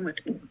was wrong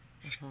with me.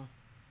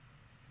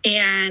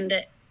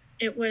 And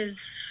it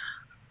was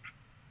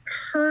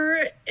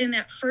her in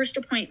that first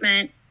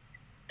appointment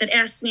that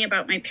asked me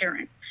about my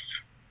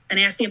parents and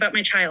asked me about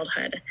my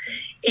childhood.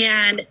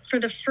 And for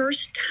the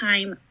first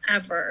time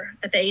ever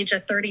at the age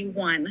of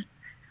 31,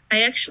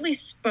 I actually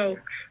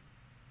spoke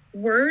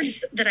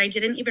words that I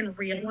didn't even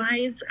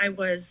realize I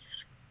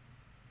was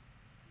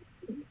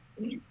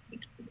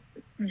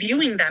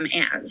viewing them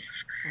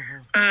as.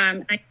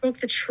 I spoke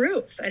the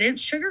truth. I didn't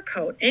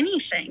sugarcoat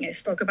anything. I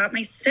spoke about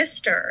my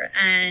sister,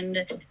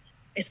 and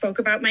I spoke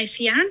about my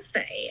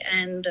fiance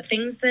and the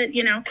things that,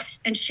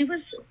 and she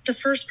was the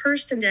first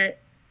person to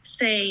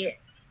say,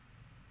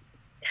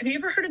 "Have you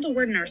ever heard of the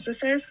word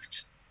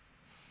narcissist?"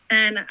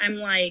 And I'm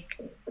like,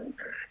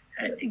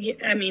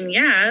 I mean,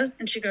 yeah.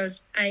 And she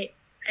goes, I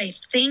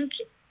think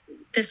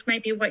this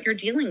might be what you're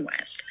dealing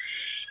with.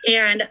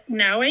 And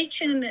now I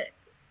can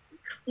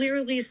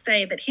clearly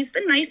say that he's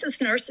the nicest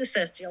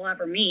narcissist you'll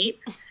ever meet,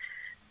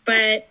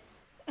 but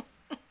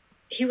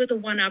he was a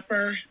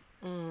one-upper,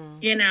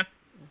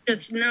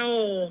 just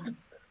no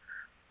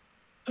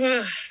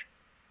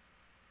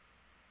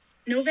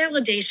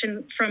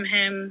validation from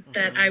him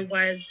that I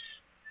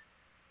was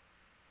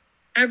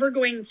ever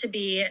going to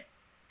be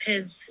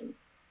his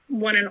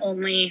one and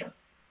only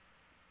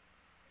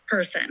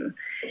person.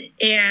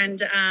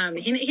 And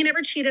he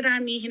never cheated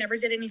on me. He never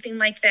did anything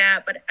like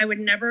that, but I would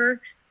never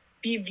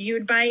be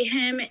viewed by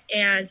him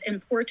as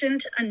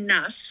important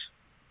enough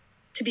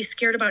to be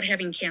scared about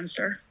having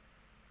cancer.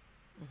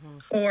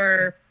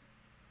 Or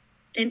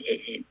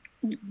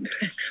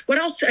what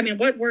else? I mean,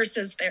 what worse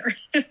is there?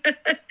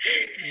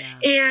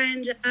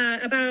 And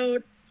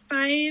about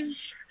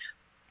 5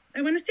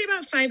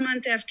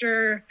 months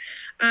after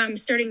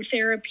starting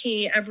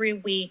therapy every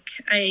week,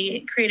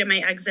 I created my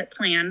exit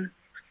plan,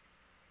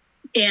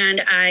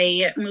 and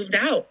I moved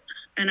out.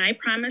 And I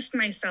promised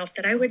myself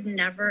that I would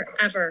never,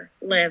 ever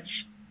live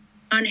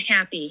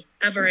unhappy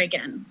ever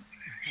again.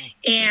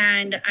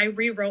 And I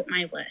rewrote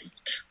my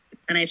list.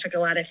 And I took a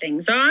lot of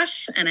things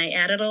off, and I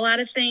added a lot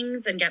of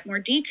things and got more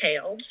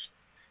detailed.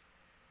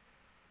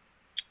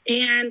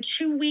 And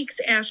 2 weeks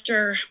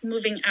after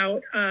moving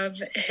out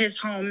of his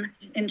home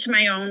into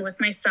my own with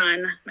my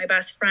son, my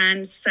best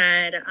friend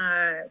said,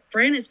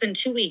 Brynn, it's been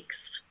 2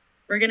 weeks.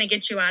 We're going to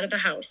get you out of the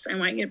house. I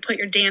want you to put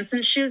your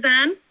dancing shoes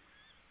on.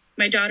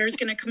 My daughter's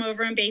going to come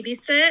over and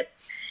babysit,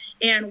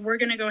 and we're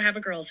going to go have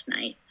a girls'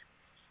 night.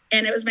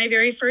 And it was my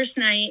very first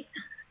night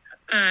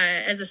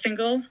as a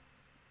single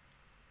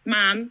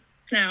mom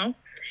now.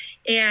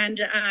 And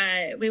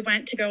we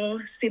went to go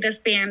see this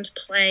band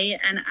play,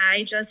 and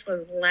I just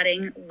was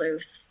letting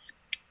loose.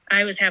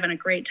 I was having a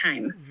great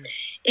time. Mm-hmm.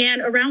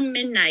 And around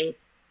midnight,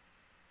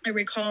 I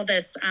recall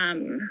this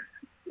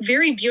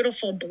very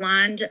beautiful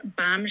blonde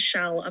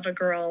bombshell of a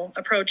girl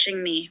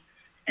approaching me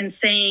and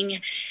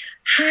saying,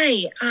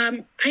 hi,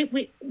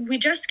 we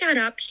just got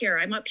up here.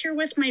 I'm up here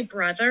with my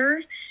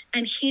brother,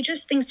 and he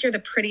just thinks you're the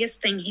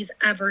prettiest thing he's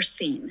ever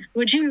seen.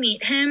 Would you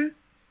meet him?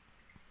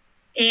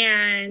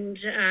 And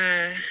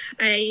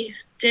I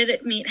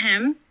did meet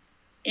him.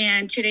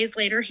 And 2 days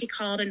later, he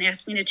called and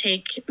asked me to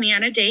take me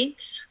on a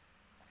date.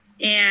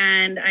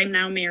 And I'm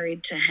now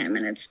married to him.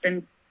 And it's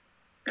been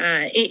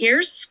 8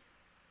 years.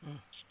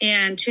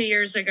 And 2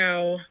 years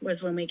ago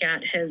was when we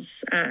got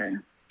his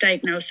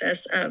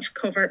diagnosis of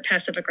covert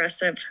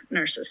passive-aggressive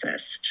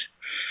narcissist.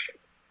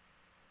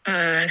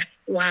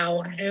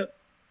 Wow.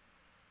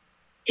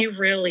 He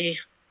really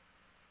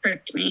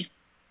tricked me.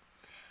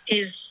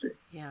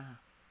 Yeah.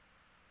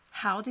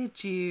 How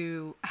did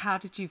you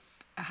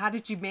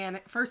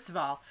manage, first of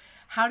all,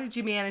 how did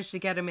you manage to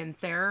get him in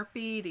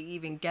therapy, to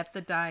even get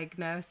the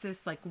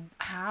diagnosis? Like,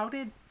 how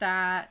did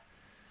that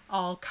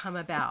all come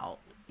about?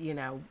 You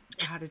know,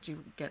 how did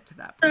you get to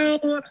that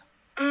point? So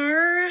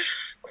our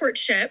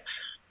courtship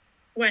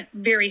went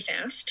very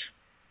fast.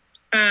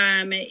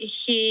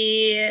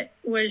 He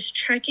was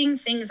checking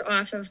things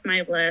off of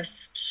my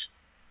list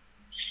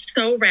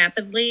so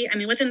rapidly. I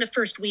mean, within the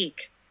first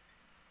week,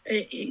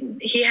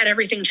 he had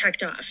everything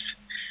checked off.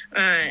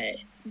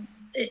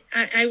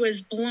 I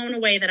was blown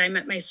away that I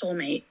met my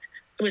soulmate.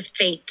 It was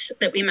fate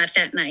that we met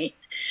that night.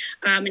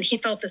 And he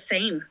felt the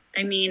same.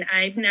 I mean,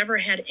 I've never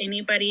had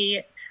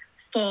anybody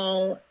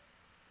fall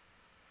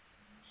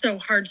so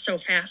hard, so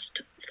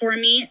fast for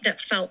me that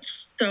felt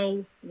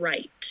so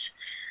right.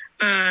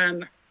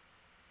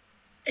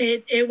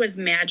 It was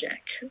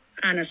magic,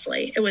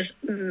 honestly. It was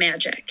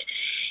magic.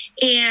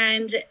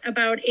 And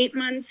about 8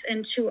 months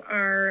into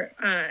our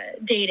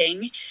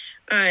dating,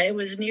 it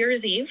was New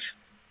Year's Eve,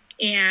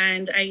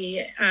 and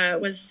I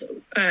was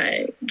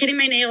getting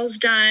my nails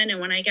done. And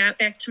when I got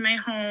back to my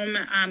home,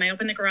 I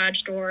opened the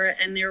garage door,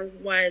 and there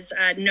was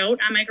a note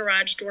on my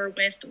garage door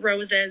with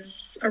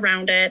roses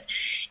around it.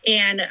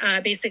 And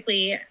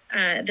basically,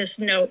 this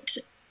note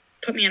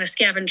put me on a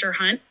scavenger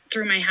hunt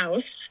through my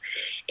house.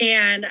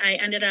 And I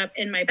ended up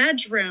in my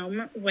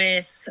bedroom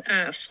with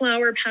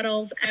flower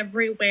petals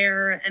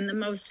everywhere and the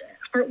most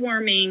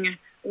heartwarming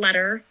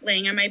letter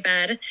laying on my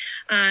bed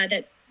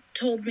that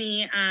told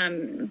me,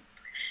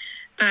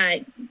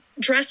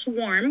 dress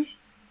warm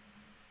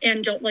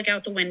and don't look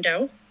out the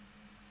window.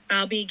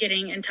 I'll be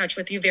getting in touch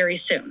with you very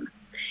soon.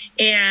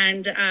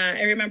 And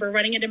I remember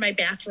running into my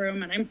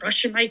bathroom, and I'm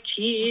brushing my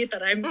teeth,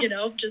 and I'm,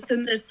 just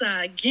in this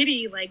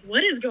giddy, like,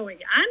 what is going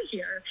on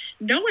here?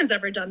 No one's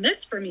ever done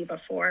this for me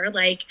before. And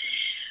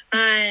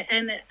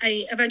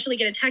I eventually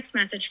get a text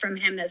message from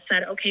him that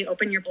said, okay,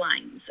 open your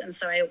blinds. And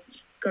so I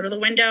go to the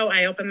window,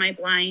 I open my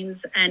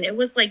blinds, and it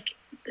was like,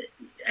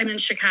 I'm in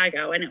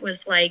Chicago, and it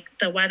was like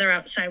the weather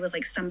outside was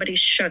like somebody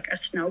shook a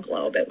snow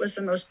globe. It was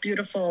the most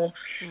beautiful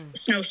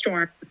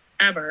snowstorm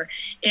ever.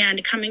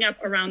 And coming up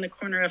around the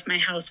corner of my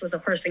house was a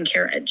horse and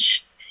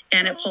carriage,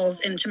 and it pulls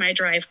into my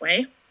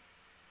driveway.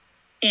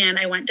 And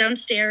I went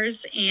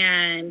downstairs,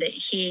 and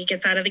he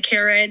gets out of the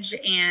carriage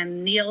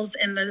and kneels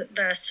in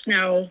the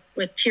snow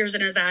with tears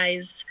in his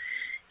eyes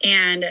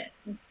and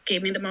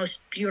gave me the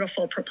most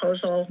beautiful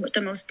proposal with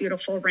the most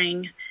beautiful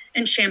ring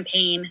and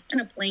champagne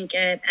and a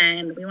blanket.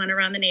 And we went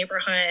around the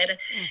neighborhood.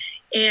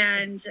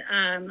 And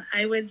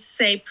I would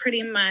say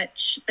pretty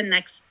much the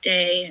next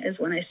day is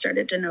when I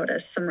started to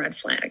notice some red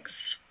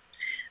flags.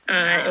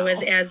 Wow. It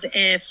was as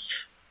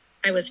if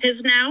I was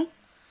his now.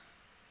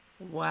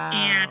 Wow.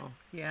 And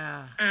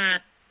yeah.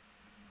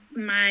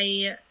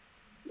 My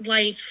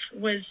life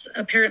was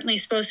apparently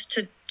supposed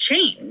to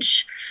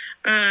change.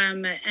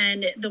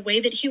 And the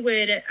way that he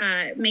would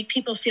make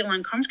people feel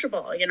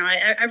uncomfortable.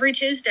 Every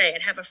Tuesday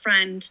I'd have a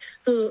friend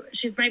who,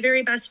 she's my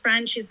very best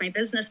friend. She's my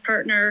business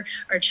partner.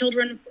 Our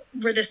children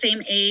were the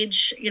same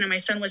age. My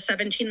son was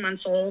 17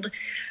 months old.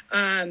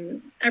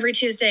 Every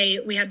Tuesday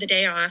we had the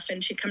day off,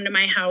 and she'd come to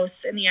my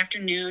house in the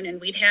afternoon, and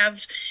we'd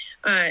have,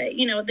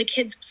 the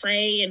kids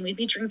play, and we'd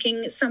be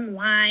drinking some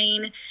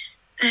wine,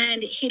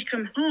 and he'd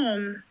come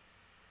home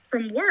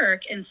from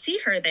work and see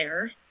her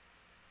there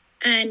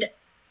and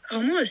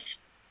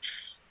almost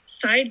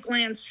side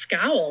glance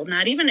scowl,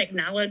 not even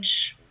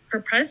acknowledge her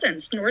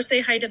presence, nor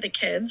say hi to the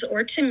kids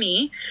or to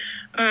me.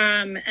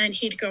 And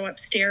he'd go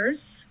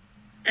upstairs,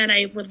 and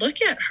I would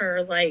look at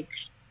her like,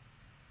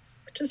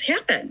 what just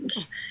happened?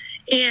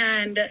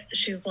 And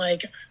she's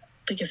like,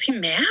 is he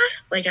mad?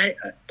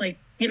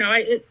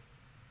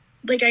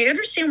 I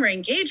understand we're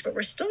engaged, but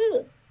we're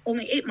still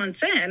only 8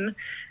 months in,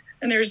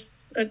 and who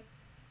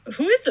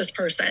is this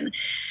person?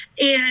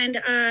 And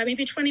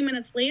maybe 20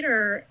 minutes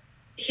later,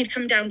 he'd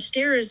come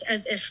downstairs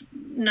as if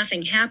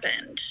nothing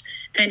happened.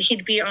 And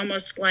he'd be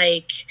almost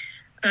like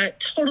a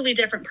totally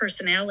different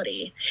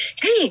personality.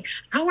 Hey,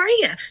 how are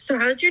you? So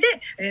how's your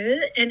day?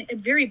 And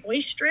very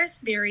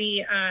boisterous, and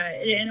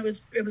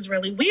it was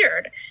really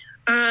weird.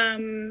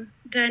 Then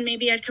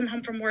maybe I'd come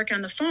home from work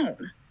on the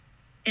phone.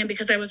 And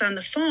because I was on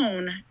the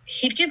phone,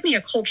 he'd give me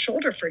a cold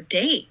shoulder for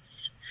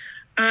days.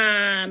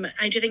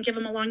 I didn't give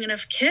him a long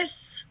enough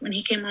kiss when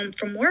he came home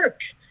from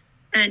work,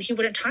 and he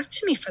wouldn't talk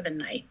to me for the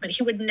night, but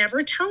he would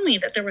never tell me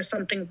that there was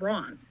something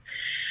wrong.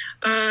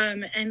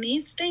 And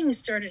these things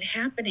started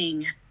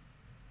happening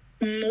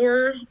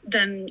more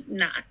than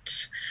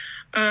not.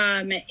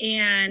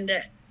 And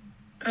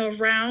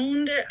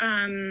around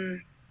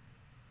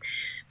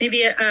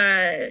maybe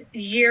a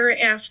year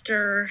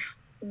after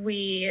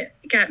we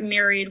got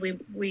married,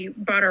 we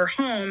bought our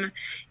home,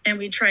 and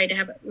we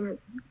were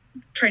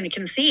trying to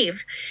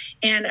conceive.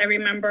 And I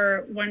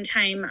remember one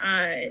time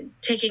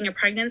taking a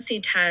pregnancy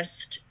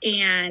test,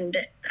 and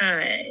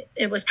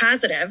it was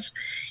positive.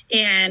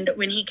 And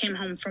when he came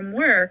home from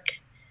work,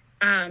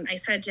 I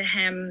said to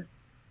him,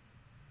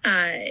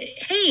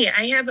 hey,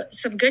 I have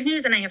some good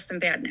news and I have some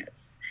bad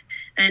news.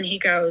 And he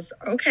goes,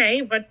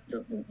 okay,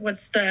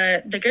 what's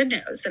the good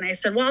news? And I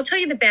said, well, I'll tell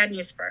you the bad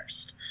news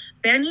first.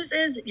 Bad news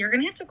is you're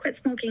going to have to quit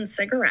smoking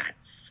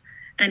cigarettes.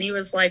 And he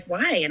was like,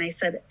 why? And I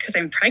said, because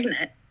I'm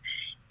pregnant.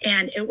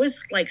 And it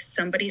was like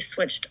somebody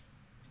switched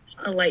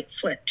a light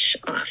switch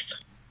off.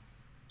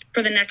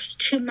 For the next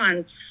 2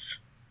 months,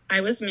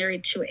 I was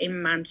married to a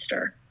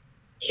monster.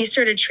 He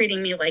started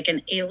treating me like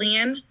an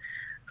alien.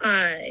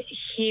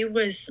 He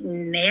was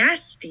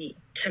nasty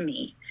to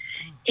me.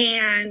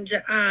 And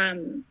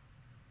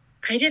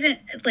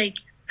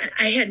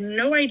I had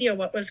no idea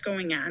what was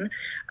going on.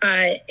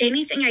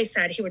 Anything I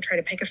said, he would try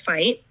to pick a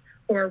fight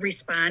or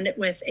respond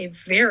with a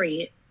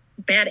very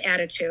bad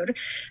attitude,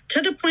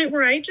 to the point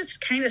where I just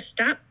kind of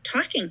stopped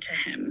talking to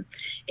him.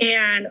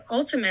 And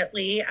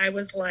ultimately I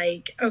was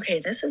like, okay,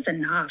 this is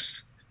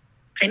enough.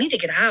 I need to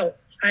get out.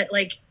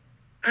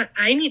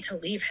 I need to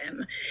leave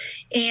him.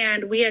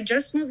 And we had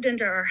just moved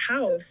into our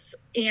house,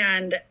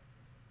 and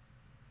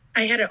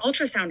I had an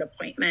ultrasound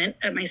appointment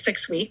at my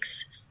 6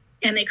 weeks,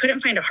 and they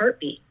couldn't find a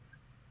heartbeat.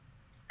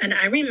 And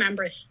I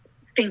remember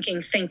thinking,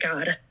 thank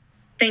God.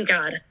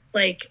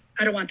 Like,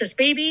 I don't want this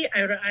baby.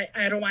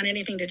 I don't want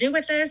anything to do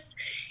with this.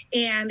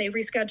 And they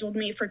rescheduled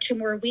me for 2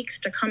 more weeks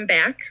to come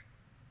back.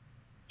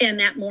 And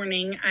that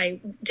morning,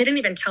 I didn't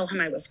even tell him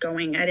I was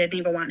going. I didn't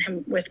even want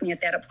him with me at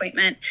that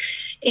appointment.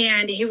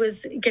 And he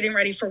was getting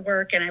ready for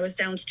work, and I was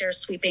downstairs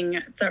sweeping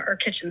our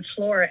kitchen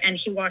floor. And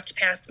he walked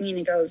past me and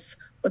he goes,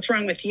 what's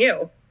wrong with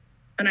you?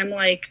 And I'm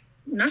like,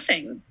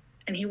 nothing.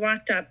 And he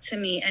walked up to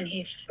me and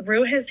he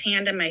threw his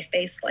hand in my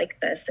face like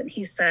this. And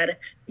he said,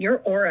 your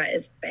aura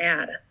is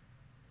bad.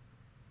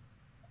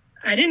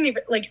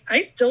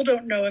 I still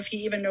don't know if he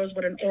even knows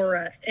what an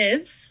aura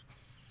is.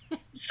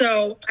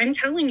 So I'm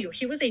telling you,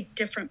 he was a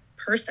different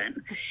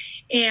person.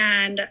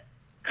 And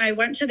I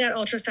went to that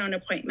ultrasound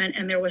appointment,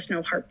 and there was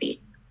no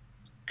heartbeat.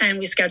 And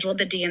we scheduled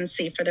the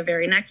D&C for the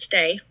very next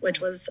day,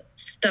 which was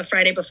the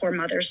Friday before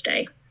Mother's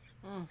Day.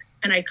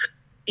 And I couldn't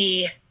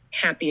be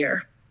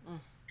happier.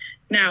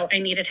 Now I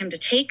needed him to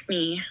take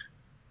me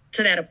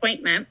to that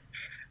appointment.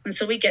 And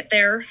so we get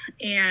there,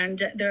 and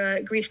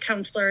the grief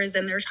counselor is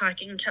in there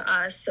talking to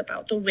us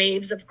about the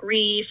waves of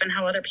grief and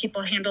how other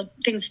people handle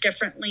things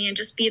differently, and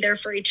just be there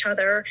for each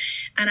other.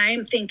 And I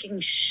am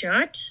thinking,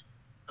 shut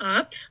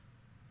up.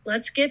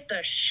 Let's get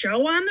the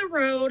show on the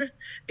road,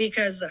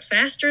 because the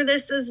faster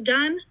this is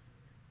done,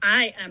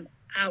 I am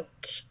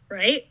out,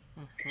 right?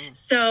 Okay.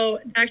 So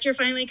doctor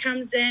finally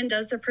comes in,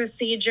 does the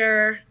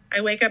procedure.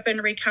 I wake up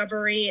in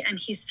recovery, and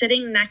he's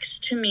sitting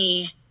next to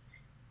me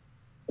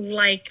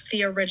like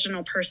the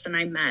original person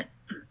I met.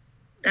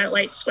 That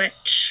light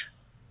switch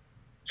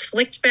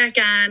flicked back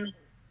on,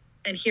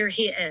 and here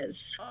he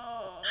is.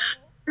 Oh.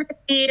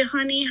 Hey,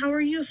 honey, how are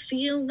you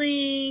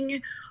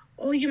feeling?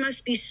 Oh, you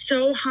must be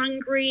so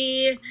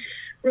hungry.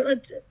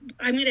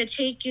 I'm going to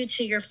take you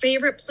to your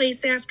favorite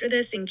place after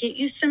this and get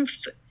you some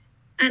food.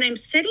 And I'm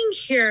sitting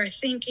here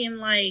thinking,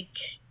 like,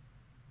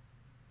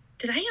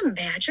 did I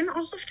imagine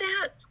all of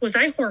that? Was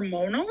I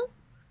hormonal?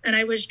 And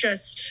I was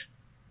just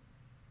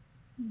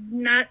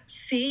not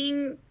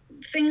seeing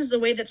things the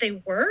way that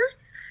they were.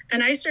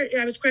 And I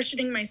was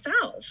questioning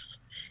myself.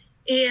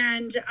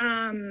 And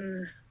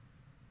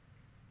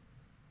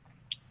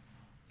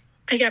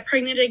I got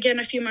pregnant again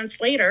a few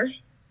months later,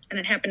 and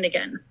it happened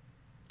again.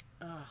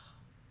 Oh.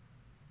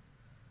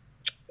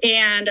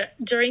 And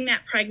during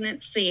that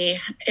pregnancy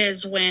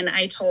is when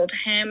I told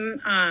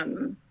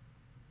him,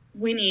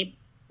 we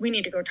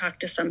need to go talk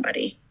to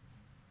somebody.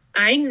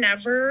 I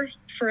never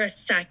for a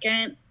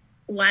second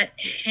let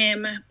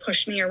him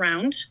push me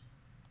around.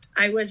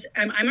 I'm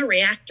a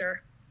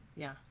reactor.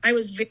 Yeah. I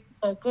was very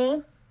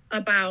vocal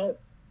about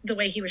the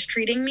way he was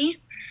treating me.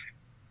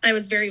 I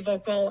was very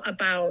vocal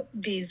about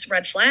these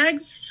red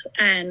flags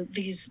and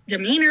these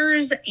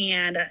demeanors,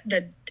 and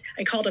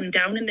I called him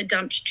down in the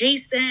dumps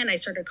Jason. I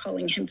started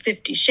calling him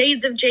 50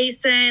 Shades of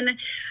Jason.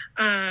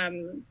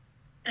 And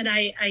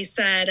I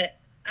said,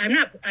 I'm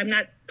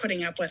not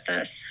putting up with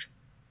this.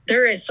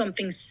 There is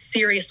something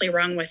seriously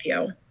wrong with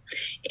you.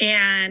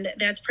 And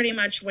that's pretty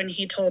much when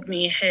he told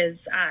me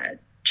his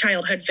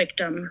childhood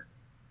victim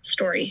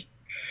story.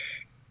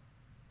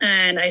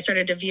 And I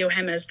started to view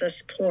him as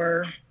this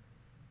poor,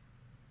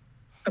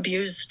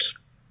 abused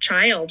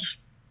child.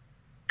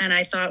 And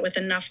I thought with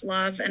enough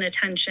love and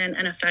attention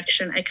and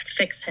affection, I could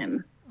fix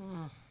him.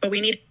 But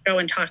we need to go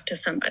and talk to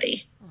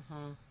somebody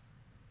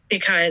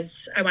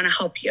because I want to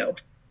help you.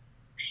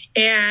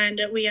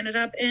 And we ended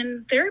up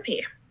in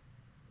therapy.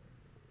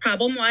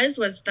 Problem was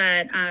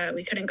that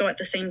we couldn't go at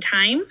the same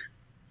time.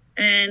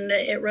 And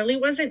it really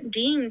wasn't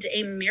deemed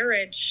a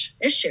marriage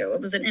issue.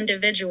 It was an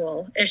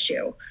individual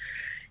issue.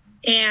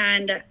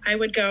 And I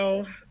would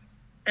go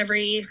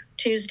every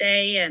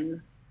Tuesday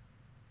and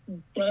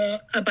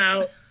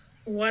about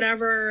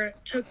whatever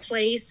took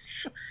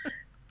place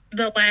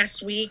the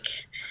last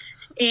week.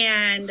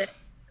 And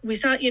we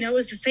saw, it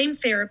was the same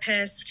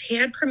therapist. He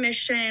had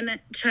permission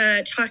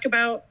to talk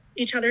about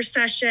each other's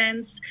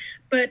sessions,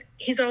 but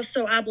he's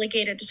also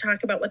obligated to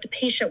talk about what the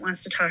patient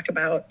wants to talk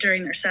about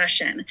during their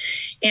session.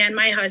 And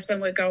my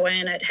husband would go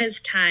in at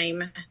his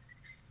time.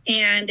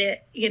 And,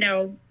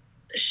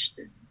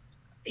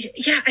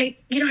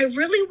 I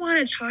really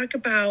want to talk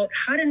about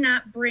how to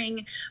not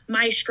bring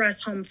my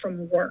stress home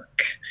from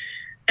work.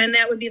 And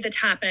that would be the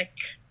topic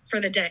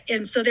for the day.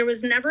 And so there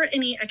was never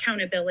any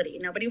accountability.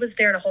 Nobody was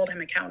there to hold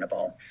him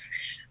accountable.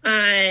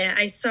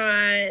 I saw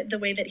the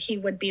way that he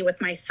would be with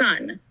my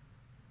son.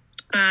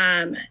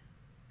 I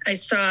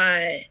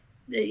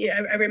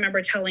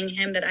remember telling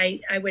him that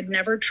I would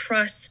never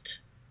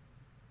trust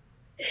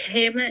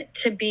him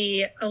to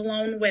be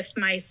alone with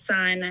my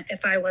son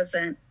if I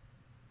wasn't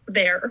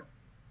there.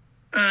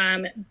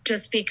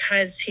 Just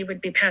because he would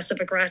be passive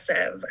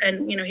aggressive.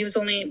 And, he was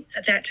only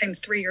at that time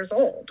 3 years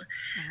old.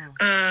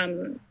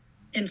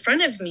 In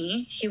front of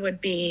me, he would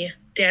be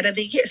dad of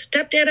the year,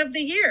 stepdad of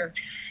the year.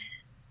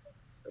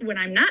 When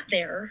I'm not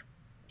there,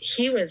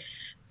 he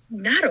was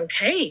not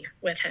okay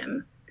with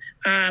him.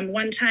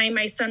 One time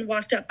my son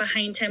walked up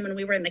behind him when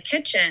we were in the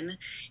kitchen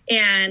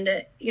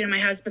and, my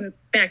husband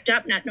backed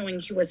up not knowing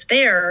he was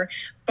there,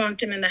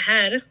 bonked him in the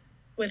head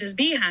with his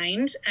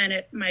behind,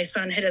 and my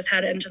son hit his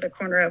head into the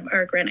corner of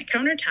our granite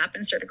countertop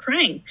and started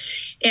crying.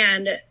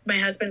 And my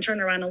husband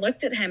turned around and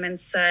looked at him and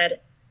said,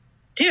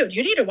 "Dude,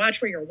 you need to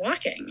watch where you're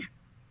walking.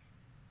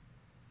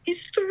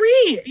 He's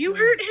 3. You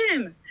hurt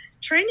him."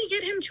 Trying to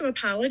get him to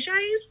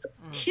apologize.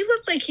 He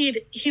looked like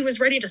he was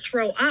ready to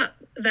throw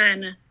up,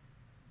 then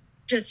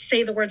just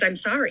say the words, "I'm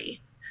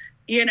sorry."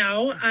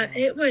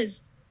 It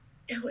was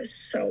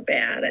so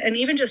bad. And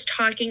even just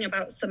talking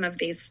about some of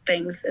these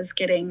things is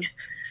getting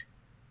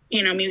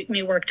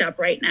me worked up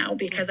right now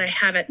because I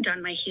haven't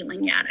done my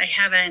healing yet. I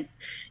haven't,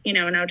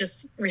 now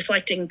just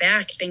reflecting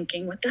back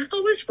thinking, what the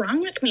hell was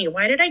wrong with me?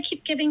 Why did I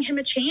keep giving him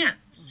a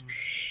chance?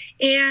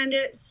 And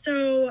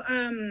so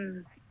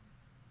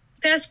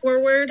fast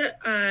forward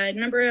a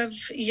number of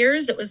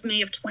years, it was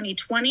May of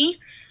 2020.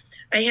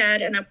 I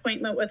had an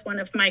appointment with one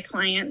of my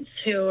clients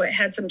who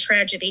had some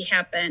tragedy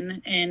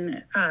happen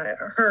in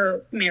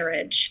her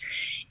marriage.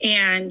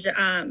 And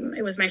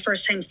it was my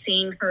first time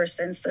seeing her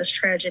since this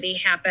tragedy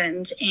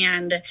happened.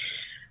 And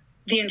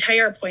the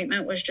entire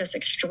appointment was just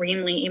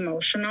extremely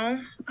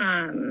emotional.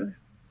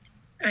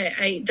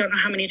 I don't know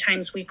how many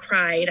times we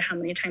cried, how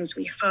many times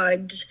we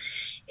hugged.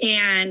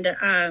 And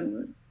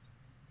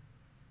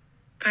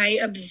I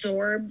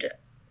absorbed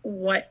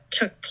what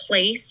took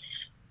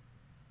place.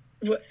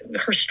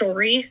 Her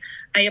story,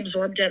 I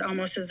absorbed it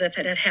almost as if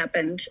it had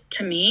happened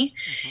to me.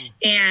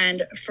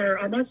 And for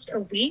almost a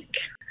week,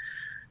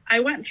 I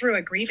went through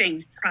a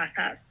grieving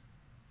process,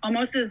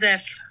 almost as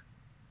if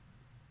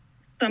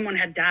someone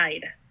had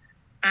died.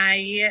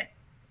 And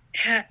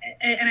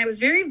I was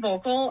very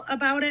vocal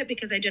about it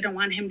because I didn't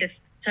want him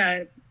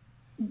to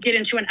get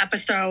into an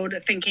episode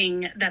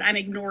thinking that I'm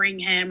ignoring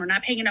him or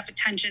not paying enough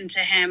attention to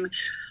him.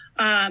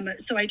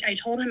 So I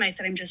told him, I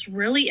said, I'm just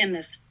really in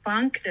this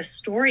funk. This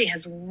story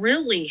has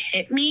really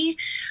hit me.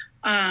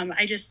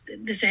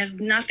 This has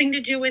nothing to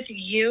do with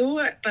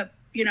you, but,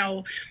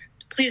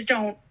 please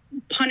don't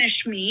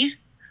punish me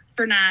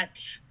for not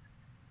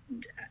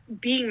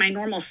being my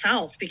normal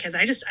self because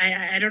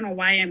I don't know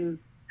why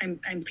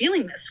I'm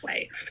feeling this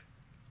way.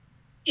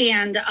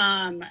 And,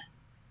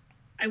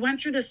 I went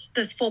through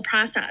this full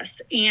process,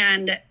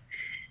 and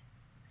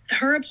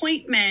her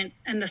appointment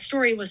and the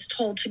story was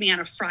told to me on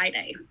a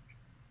Friday.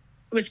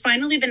 It was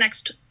finally the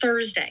next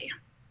Thursday.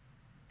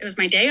 It was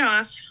my day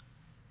off.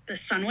 The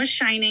sun was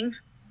shining.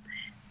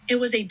 It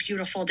was a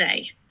beautiful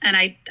day. And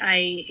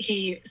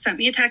he sent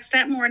me a text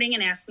that morning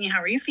and asked me, "How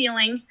are you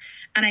feeling?"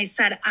 And I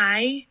said,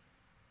 I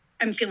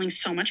am feeling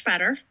so much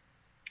better.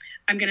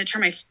 I'm going to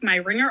turn my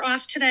ringer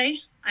off today.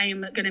 I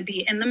am going to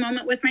be in the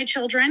moment with my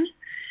children.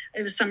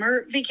 It was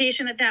summer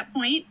vacation at that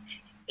point.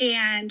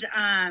 And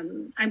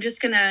I'm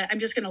just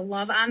gonna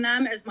love on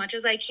them as much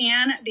as I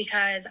can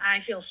because I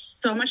feel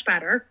so much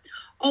better.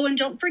 Oh, and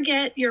don't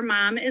forget, your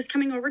mom is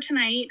coming over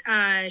tonight.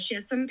 She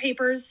has some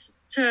papers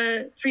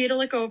for you to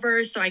look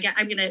over. So I'm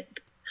gonna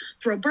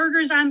throw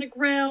burgers on the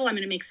grill. I'm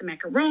gonna make some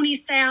macaroni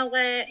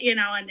salad,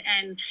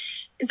 and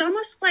it's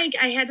almost like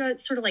I had to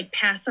sort of like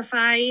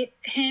pacify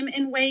him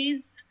in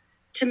ways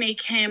to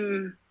make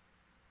him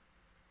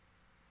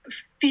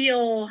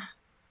feel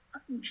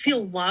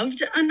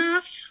loved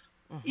enough.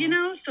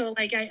 So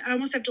like I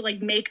almost have to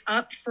like make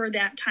up for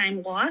that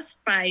time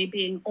lost by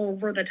being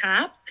over the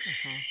top.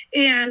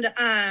 And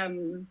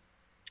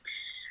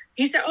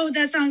he said, oh,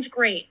 that sounds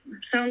great.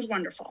 Sounds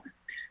wonderful.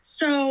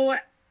 So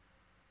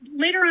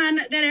later on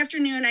that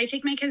afternoon, I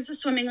take my kids to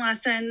swimming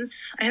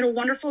lessons. I had a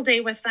wonderful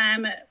day with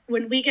them.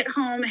 When we get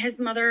home, his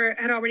mother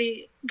had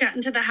already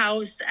gotten to the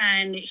house,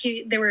 and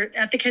they were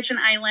at the kitchen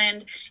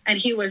island, and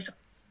he was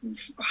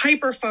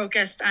hyper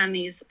focused on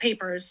these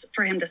papers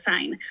for him to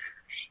sign,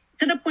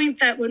 to the point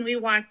that when we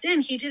walked in,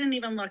 he didn't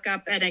even look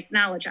up and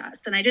acknowledge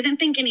us. And I didn't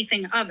think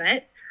anything of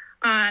it.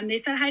 They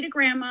said hi to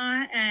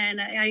grandma, and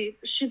I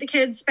shooed the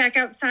kids back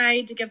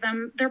outside to give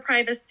them their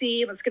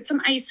privacy. Let's get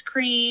some ice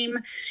cream.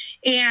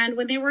 And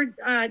when they were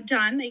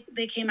done,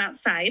 they came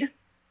outside.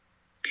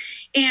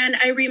 And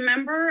I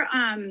remember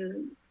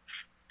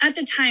at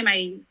the time,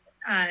 I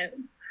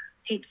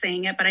hate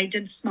saying it, but I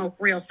did smoke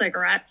real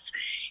cigarettes.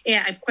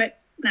 Yeah, I've quit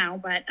now,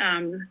 but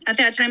at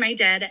that time I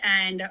did.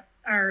 And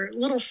our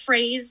little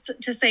phrase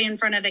to say in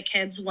front of the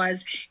kids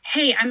was,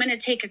 hey, I'm going to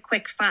take a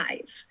quick 5.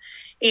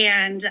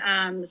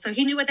 And so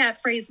he knew what that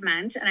phrase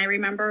meant. And I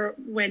remember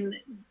when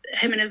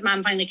him and his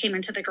mom finally came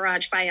into the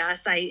garage by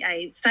us,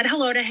 I said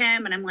hello to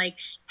him, and I'm like,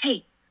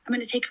 hey, I'm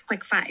going to take a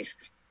quick 5.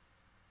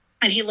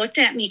 And he looked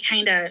at me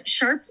kind of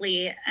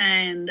sharply,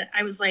 and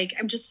I was like,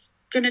 I'm just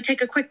going to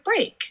take a quick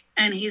break.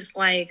 And he's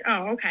like,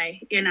 oh,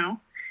 okay,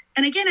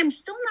 And again, I'm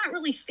still not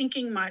really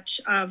thinking much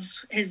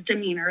of his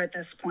demeanor at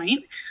this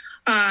point.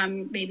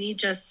 Maybe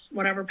just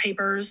whatever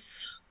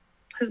papers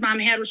his mom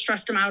had was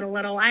stressed him out a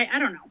little. I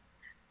don't know.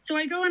 So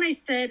I go and I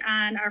sit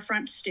on our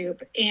front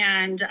stoop,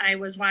 and I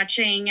was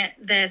watching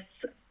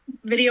this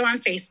video on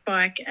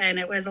Facebook, and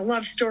it was a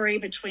love story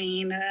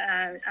between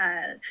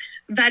a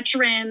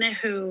veteran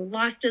who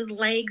lost his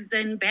legs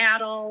in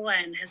battle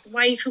and his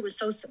wife who was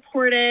so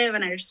supportive.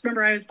 And I just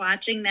remember I was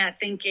watching that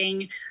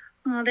thinking,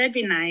 oh, that'd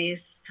be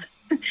nice.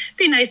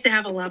 Be nice to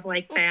have a love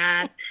like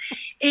that.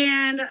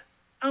 And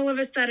all of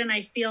a sudden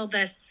I feel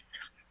this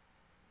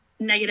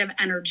negative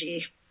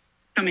energy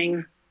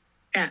coming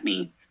at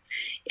me.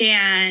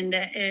 And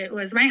it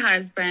was my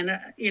husband,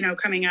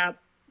 coming up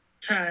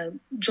to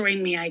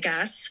join me, I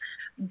guess.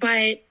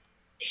 But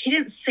he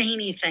didn't say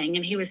anything.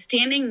 And he was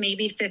standing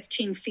maybe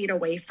 15 feet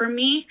away from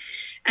me.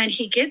 And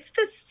he gets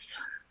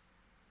this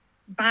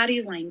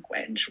body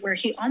language where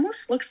he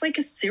almost looks like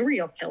a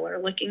serial killer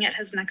looking at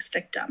his next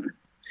victim.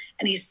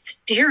 And he's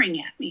staring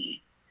at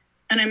me.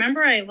 And I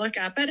remember I look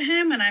up at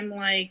him and I'm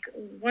like,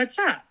 what's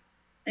up?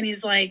 And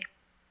he's like,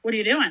 what are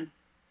you doing?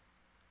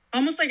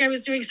 Almost like I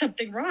was doing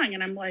something wrong.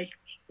 And I'm like,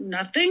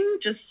 nothing,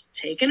 just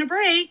taking a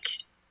break.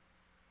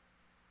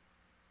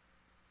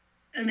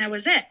 And that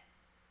was it.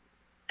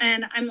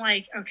 And I'm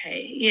like,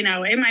 okay,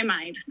 in my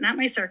mind, not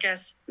my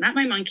circus, not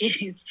my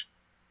monkeys.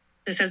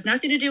 This has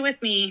nothing to do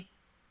with me.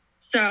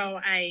 So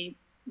I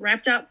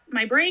wrapped up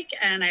my break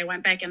and I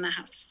went back in the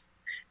house.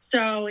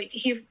 So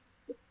he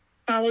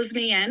follows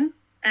me in,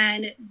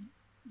 and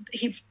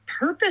he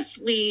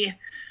purposely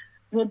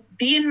will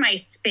be in my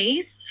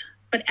space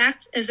but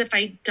act as if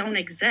I don't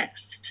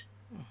exist.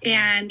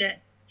 And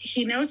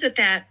he knows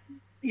that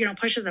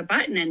pushes a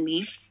button in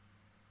me.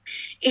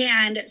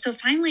 And so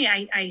finally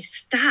I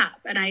stop,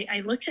 and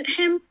I looked at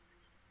him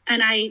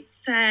and I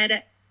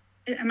said,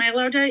 am I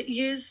allowed to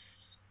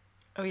use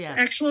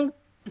actual?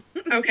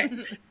 Okay.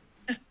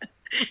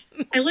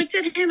 I looked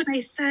at him and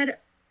I said,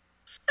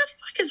 what the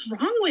fuck is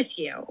wrong with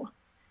you?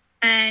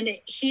 And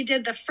he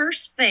did the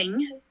first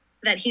thing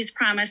that he's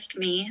promised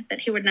me that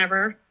he would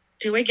never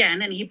do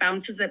again. And he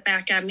bounces it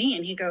back at me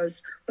and he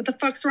goes, what the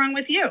fuck's wrong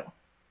with you?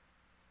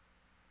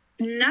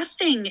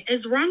 Nothing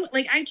is wrong.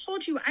 Like I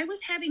told you, I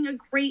was having a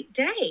great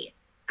day.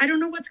 I don't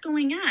know what's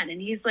going on.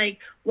 And he's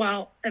like,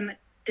 well, and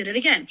did it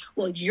again.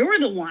 Well, you're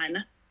the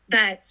one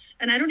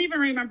and I don't even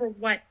remember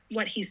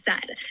what he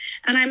said.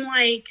 And I'm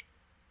like,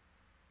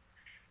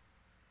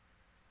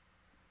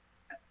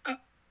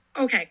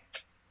 okay,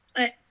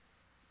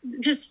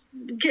 just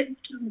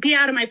be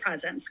out of my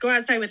presence. Go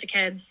outside with the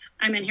kids.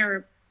 I'm in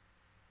here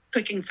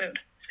cooking food.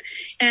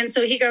 And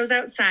so he goes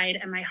outside,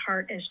 and my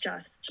heart is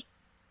just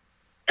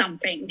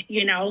thumping,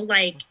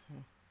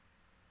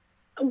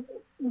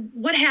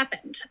 what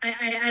happened?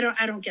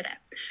 I don't get it.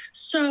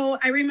 So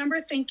I remember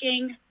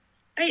thinking,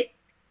 I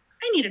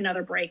need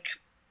another break.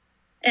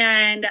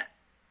 And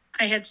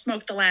I had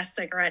smoked the last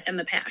cigarette in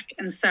the pack.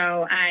 And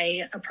so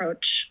I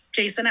approach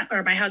Jason,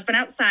 or my husband,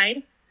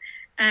 outside.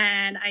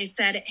 And I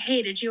said,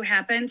 hey, did you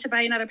happen to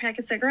buy another pack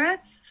of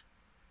cigarettes?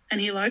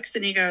 And he looks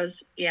and he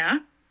goes, yeah.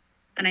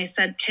 And I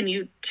said, can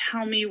you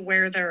tell me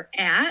where they're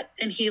at?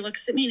 And he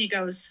looks at me and he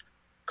goes,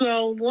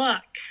 go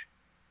look.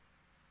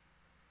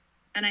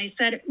 And I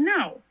said,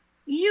 no,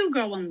 you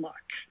go and look.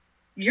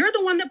 You're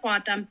the one that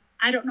bought them.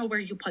 I don't know where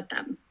you put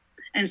them.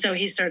 And so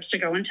he starts to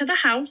go into the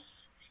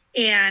house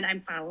and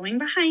I'm following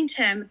behind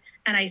him.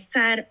 And I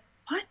said,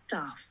 what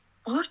the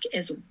fuck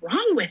is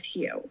wrong with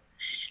you?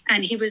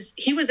 And he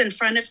was in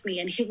front of me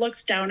and he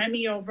looks down at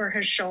me over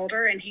his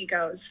shoulder and he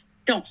goes,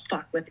 don't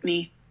fuck with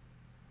me.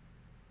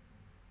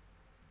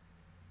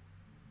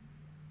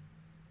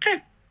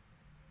 Okay.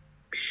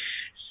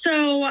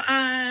 So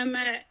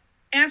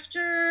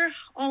after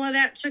all of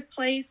that took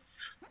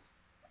place,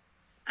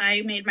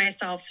 I made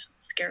myself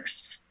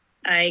scarce.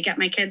 I got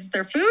my kids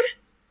their food.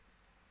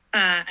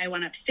 I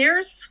went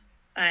upstairs.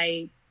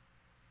 I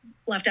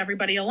left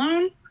everybody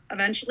alone.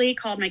 Eventually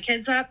called my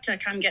kids up to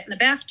come get in the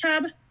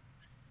bathtub,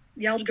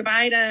 yelled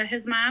goodbye to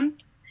his mom,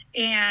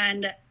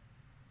 and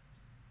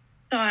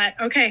thought,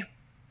 okay,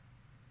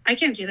 I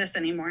can't do this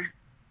anymore.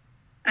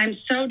 I'm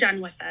so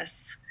done with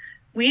this.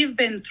 We've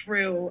been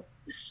through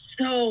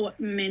so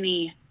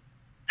many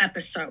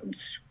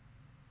episodes.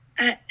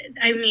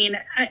 I mean,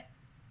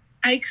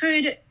 I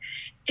could,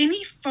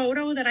 any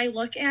photo that I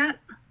look at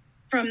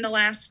from the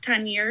last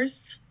 10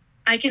 years,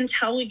 I can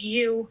tell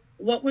you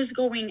what was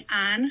going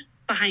on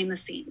behind the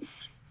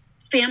scenes.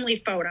 Family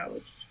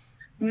photos,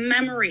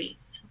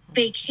 memories,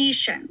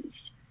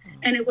 vacations.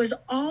 And it was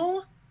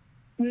all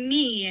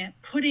me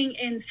putting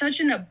in such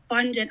an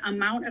abundant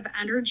amount of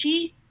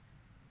energy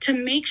to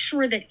make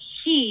sure that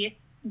he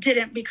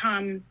didn't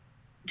become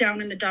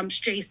down in the dumps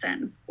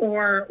Jason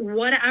or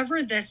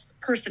whatever this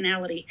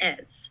personality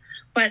is.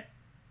 But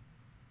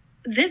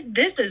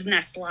this is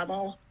next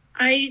level.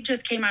 I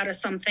just came out of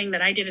something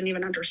that I didn't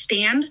even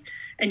understand,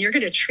 and you're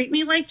going to treat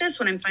me like this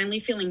when I'm finally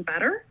feeling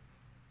better.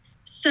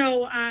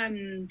 So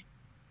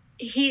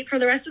he, for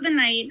the rest of the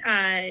night,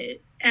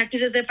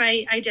 acted as if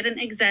I didn't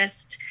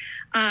exist.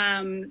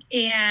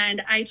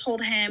 And I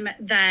told him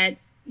that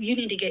you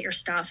need to get your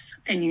stuff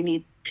and you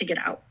need to get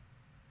out.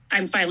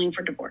 I'm filing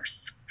for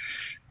divorce.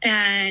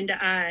 And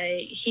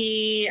I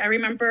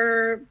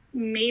remember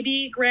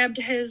maybe grabbed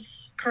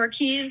his car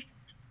keys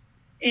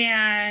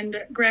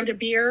and grabbed a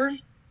beer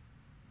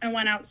and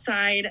went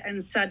outside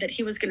and said that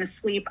he was going to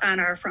sleep on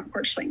our front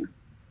porch swing.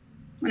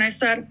 And I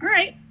said, all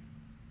right,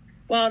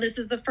 well, this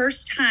is the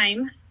first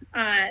time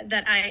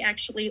that I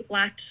actually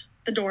locked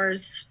the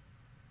doors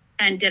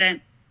and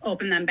didn't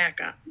open them back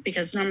up,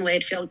 because normally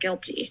I'd feel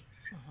guilty.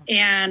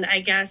 And I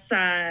guess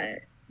the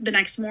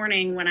next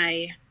morning when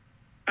I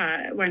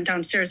went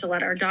downstairs to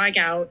let our dog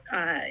out,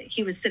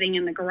 he was sitting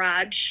in the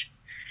garage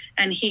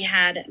and he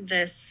had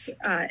this,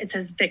 it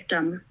says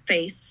victim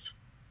face,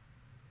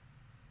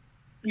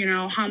 you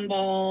know,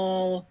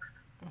 humble,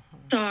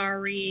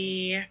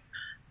 sorry.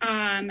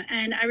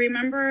 And I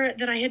remember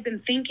that I had been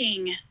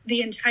thinking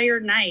the entire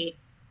night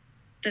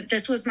that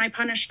this was my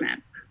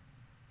punishment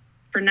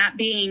for not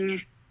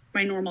being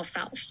my normal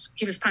self.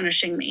 He was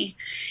punishing me.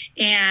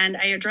 And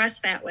I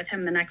addressed that with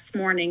him the next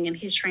morning, and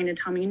he's trying to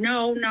tell me,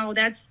 no,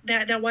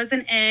 that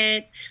wasn't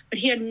it. But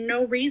he had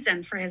no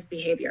reason for his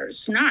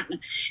behaviors, none.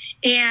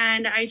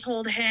 And I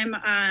told him,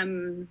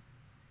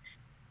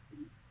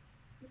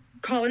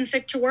 call in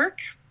sick to work.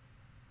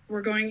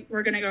 We're going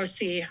to go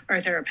see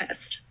our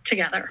therapist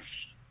together.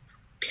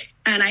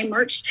 And I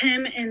marched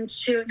him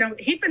into, no,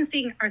 he'd been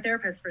seeing our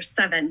therapist for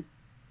 7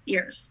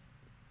 years.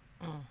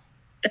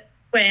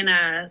 When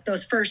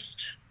those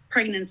first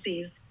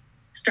pregnancies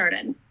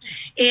started.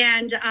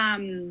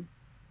 And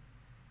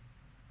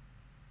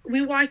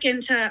we walk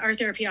into our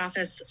therapy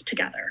office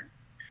together.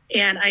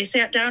 And I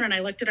sat down and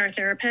I looked at our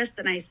therapist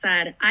and I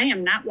said, I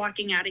am not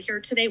walking out of here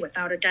today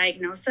without a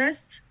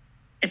diagnosis.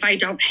 If I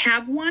don't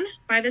have one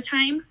by the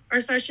time our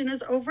session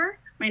is over,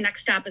 my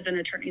next stop is an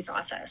attorney's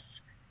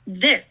office.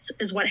 This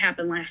is what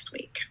happened last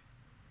week.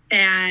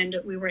 And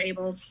we were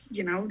able,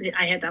 you know,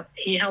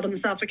 he held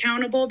himself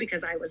accountable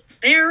because I was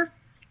there.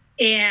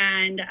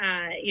 And,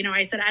 you know,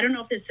 I said, I don't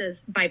know if this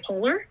is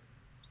bipolar.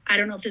 I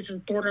don't know if this is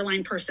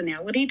borderline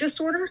personality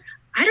disorder.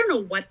 I don't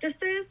know what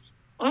this is.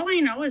 All I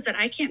know is that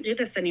I can't do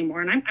this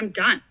anymore and I'm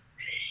done.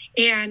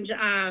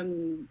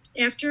 And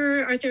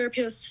after our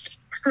therapist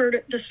heard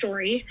the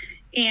story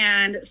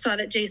and saw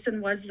that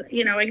Jason was,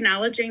 you know,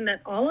 acknowledging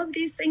that all of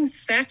these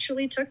things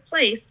factually took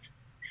place,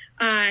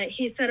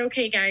 he said,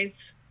 okay,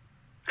 guys,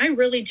 I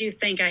really do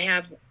think I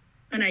have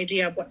an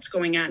idea of what's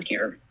going on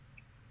here.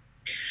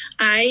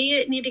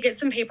 I need to get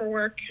some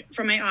paperwork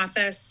from my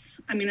office.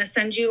 I'm going to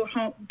send you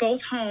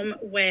both home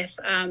with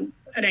an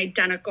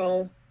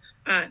identical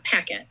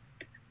packet.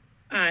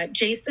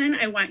 Jason,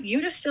 I want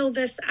you to fill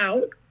this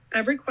out,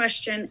 every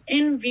question,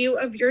 in view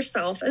of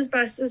yourself as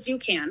best as you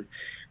can.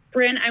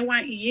 Brynn, I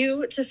want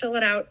you to fill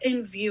it out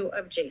in view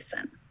of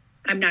Jason.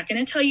 I'm not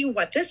going to tell you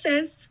what this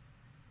is,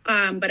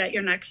 but at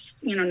your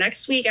next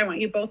week, I want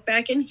you both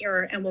back in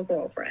here and we'll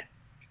go over it.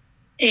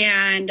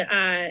 And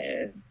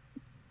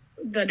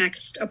the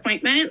next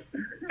appointment,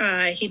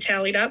 he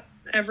tallied up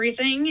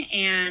everything.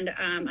 And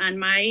on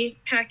my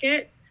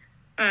packet,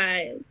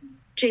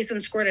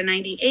 Jason scored a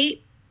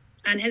 98.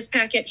 On his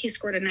packet, he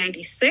scored a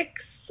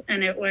 96,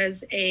 and it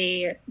was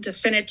a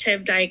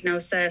definitive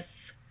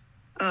diagnosis,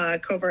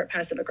 covert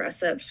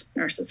passive-aggressive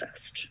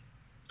narcissist.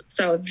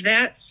 So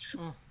that's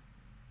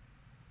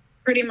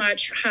pretty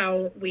much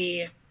how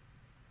we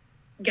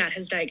got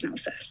his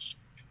diagnosis.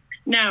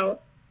 Now,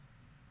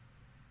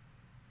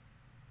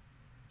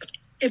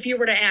 if you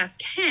were to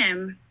ask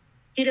him,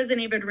 he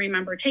doesn't even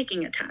remember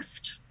taking a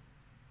test.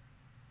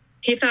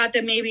 He thought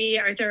that maybe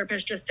our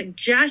therapist just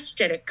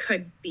suggested it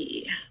could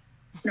be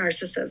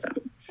narcissism.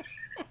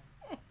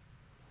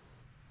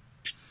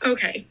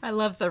 Okay. I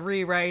love the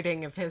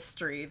rewriting of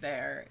history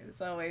there.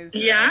 It's always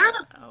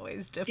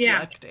always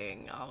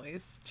deflecting,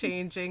 always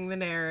changing the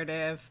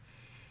narrative.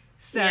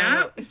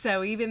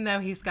 So even though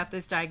he's got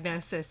this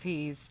diagnosis,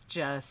 he's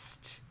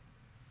just,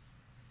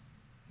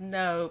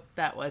 nope,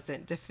 that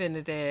wasn't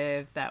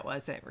definitive. That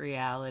wasn't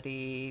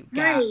reality.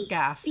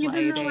 Gaslighting.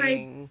 Even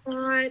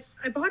though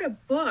I bought a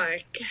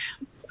book.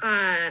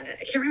 I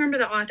can't remember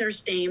the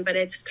author's name, but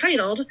it's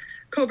titled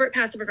Covert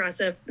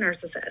Passive-Aggressive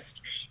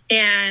Narcissist.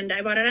 And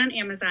I bought it on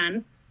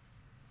Amazon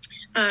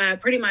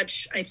pretty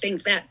much, I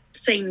think, that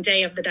same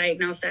day of the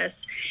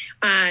diagnosis.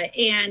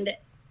 And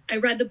I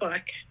read the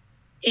book,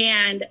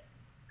 and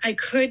I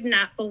could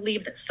not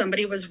believe that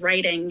somebody was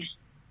writing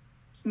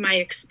my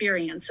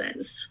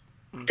experiences.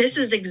 Mm-hmm. This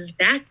is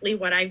exactly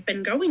what I've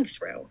been going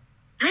through.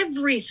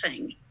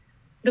 Everything.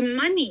 The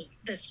money,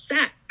 the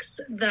sex,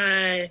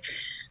 the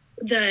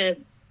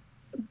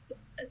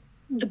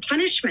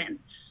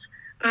punishments.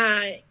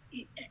 I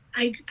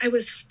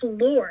was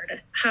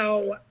floored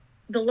how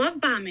the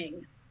love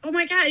bombing. Oh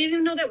my God, I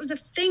didn't know that was a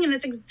thing. And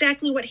that's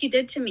exactly what he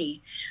did to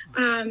me.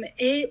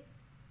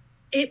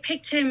 It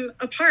picked him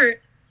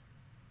apart,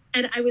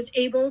 and I was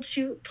able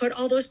to put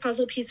all those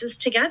puzzle pieces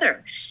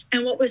together.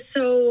 And what was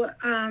so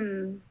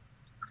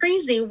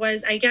crazy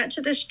was I got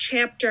to this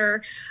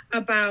chapter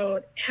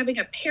about having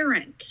a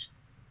parent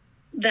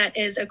that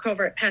is a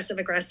covert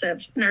passive-aggressive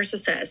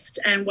narcissist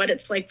and what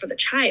it's like for the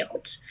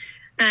child.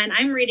 And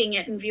I'm reading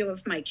it in view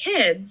of my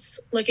kids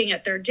looking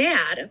at their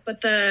dad.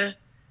 But the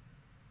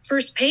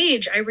first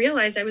page, I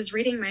realized I was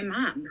reading my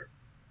mom.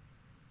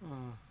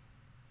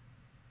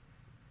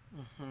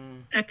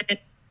 And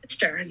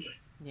sister.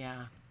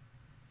 Yeah.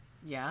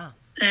 Yeah.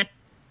 And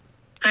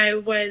I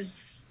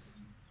was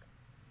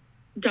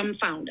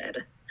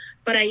dumbfounded.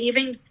 But I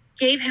even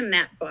gave him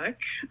that book.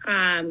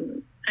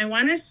 I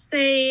want to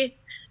say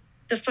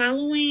the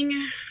following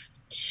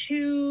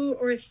 2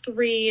 or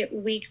 3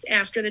 weeks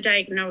after the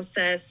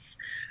diagnosis,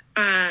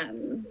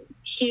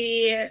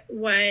 he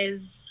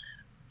was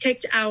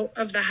kicked out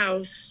of the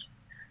house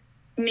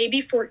maybe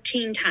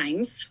 14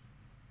 times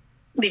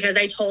because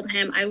I told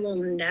him I will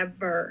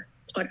never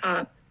put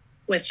up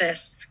with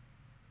this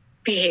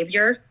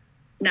behavior.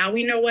 Now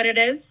we know what it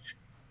is.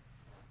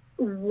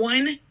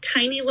 One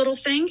tiny little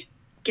thing,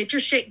 get your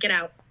shit, get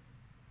out.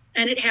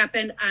 And it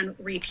happened on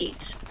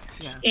repeat.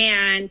 Yeah.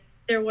 And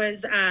there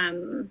was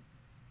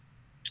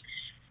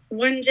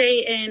one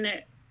day in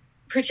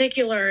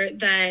particular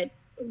that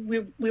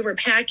we were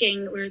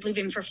packing. We were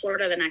leaving for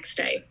Florida the next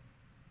day.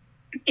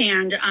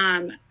 And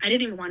I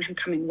didn't even want him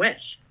coming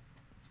with.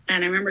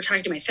 And I remember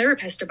talking to my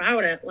therapist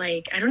about it.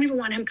 Like, I don't even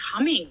want him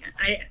coming.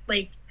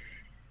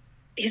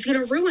 He's going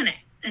to ruin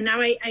it. And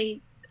now I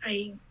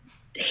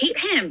hate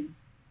him.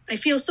 I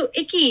feel so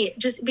icky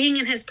just being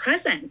in his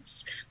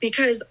presence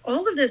because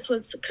all of this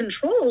was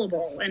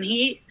controllable and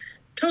he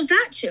chose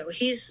not to.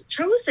 He's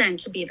chosen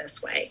to be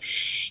this way.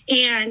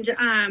 And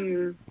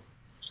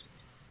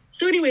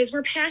so anyways,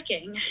 we're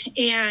packing,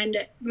 and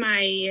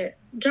my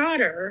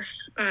daughter,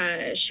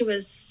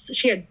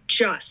 she had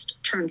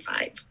just turned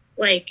 5.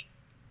 Like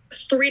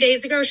 3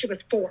 days ago, she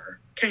was 4,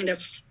 kind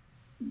of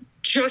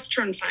just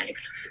turned 5.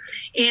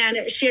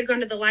 And she had gone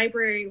to the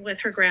library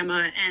with her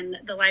grandma, and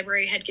the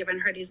library had given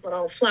her these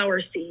little flower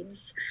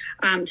seeds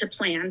to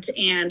plant.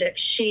 And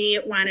she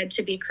wanted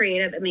to be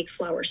creative and make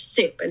flower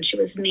soup. And she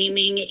was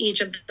naming each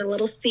of the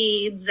little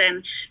seeds,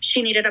 and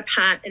she needed a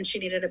pot and she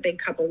needed a big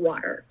cup of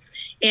water.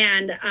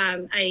 And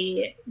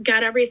I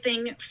got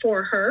everything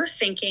for her,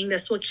 thinking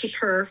this will keep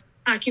her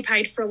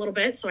occupied for a little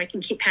bit so I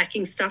can keep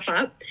packing stuff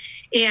up.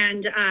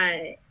 And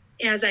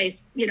as I,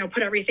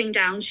 put everything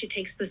down, she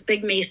takes this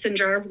big mason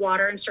jar of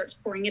water and starts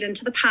pouring it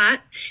into the pot.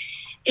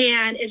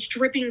 And it's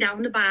dripping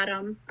down the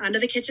bottom onto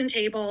the kitchen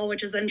table,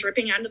 which is then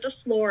dripping onto the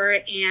floor.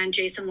 And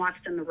Jason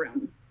walks in the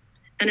room.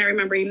 And I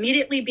remember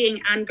immediately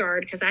being on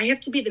guard because I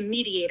have to be the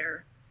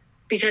mediator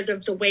because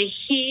of the way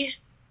he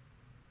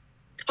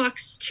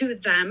talks to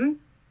them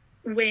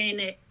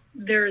when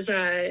there's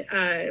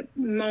a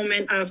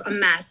moment of a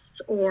mess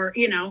or,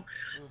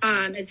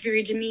 it's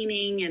very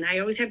demeaning, and I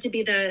always have to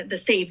be the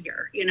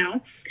savior,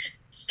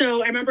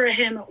 So I remember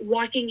him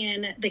walking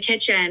in the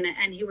kitchen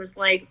and he was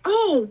like,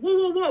 oh,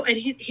 whoa. And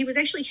he was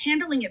actually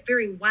handling it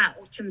very well,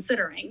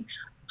 considering,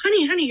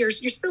 honey, you're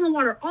spilling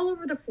water all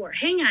over the floor.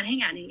 Hang on.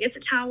 And he gets a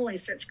towel and he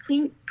starts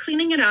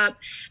cleaning it up.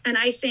 And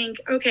I think,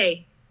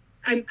 okay,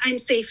 I'm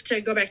safe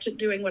to go back to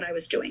doing what I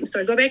was doing. So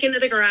I go back into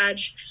the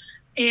garage,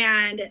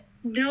 and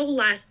no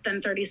less than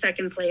 30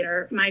 seconds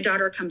later, my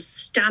daughter comes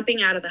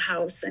stomping out of the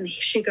house and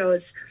she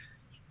goes,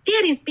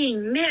 Daddy's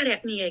being mad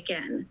at me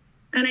again.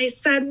 And I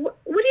said, what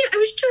do you, I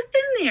was just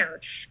in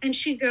there. And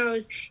she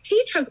goes,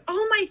 he took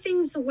all my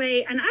things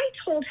away. And I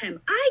told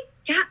him, I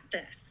got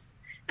this.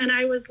 And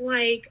I was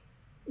like,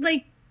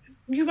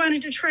 you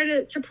wanted to try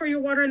to pour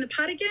your water in the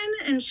pot again?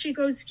 And she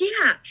goes,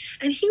 yeah.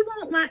 And he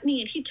won't let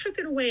me. And he took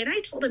it away. And I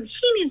told him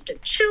he needs to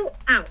chill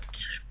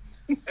out.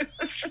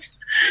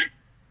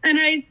 And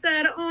I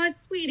said, oh,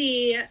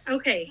 sweetie,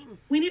 okay,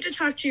 we need to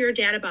talk to your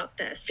dad about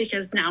this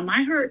because now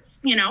my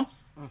hurts,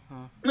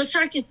 Let's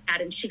talk to Dad.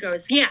 And she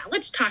goes, yeah,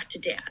 let's talk to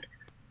Dad.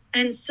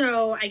 And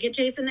so I get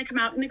Jason to come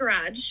out in the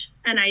garage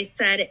and I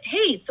said,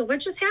 hey, so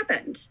what just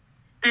happened?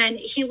 And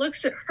he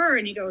looks at her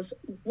and he goes,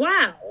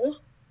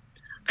 well,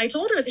 I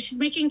told her that she's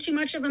making too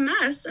much of a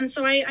mess. And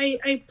so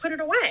I put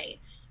it away.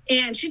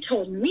 And she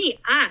told me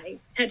I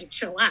had to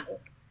chill out,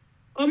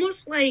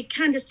 almost like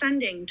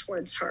condescending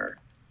towards her.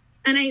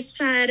 And I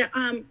said,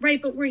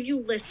 right, but were you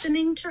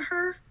listening to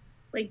her?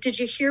 Like, did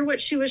you hear what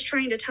she was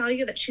trying to tell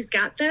you, that she's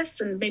got this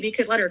and maybe you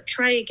could let her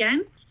try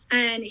again?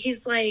 And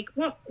he's like,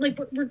 well, like,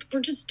 we're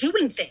just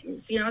doing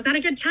things, it's not a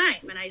good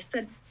time. And I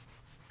said,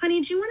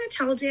 honey, do you want to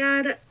tell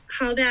Dad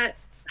how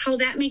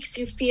that makes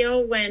you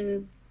feel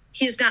when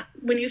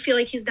you feel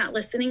like he's not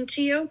listening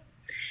to you?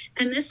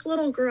 And this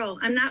little girl,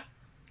 I'm not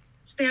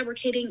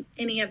fabricating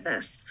any of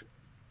this.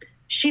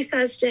 She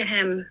says to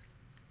him,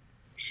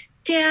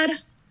 Dad,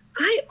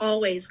 I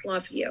always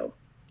love you.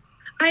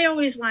 I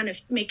always want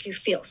to make you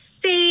feel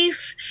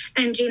safe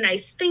and do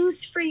nice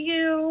things for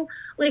you.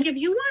 Like if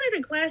you wanted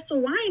a glass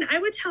of wine, I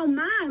would tell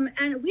Mom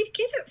and we'd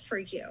get it for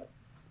you.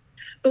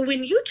 But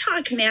when you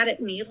talk mad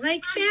at me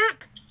like that,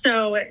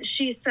 so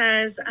she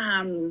says,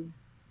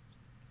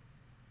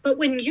 but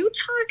when you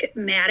talk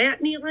mad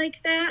at me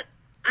like that,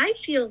 I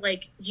feel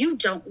like you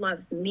don't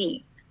love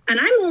me. And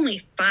I'm only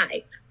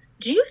 5.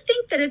 Do you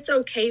think that it's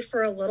okay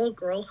for a little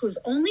girl who's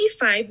only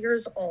 5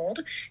 years old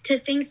to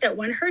think that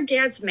when her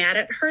dad's mad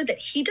at her that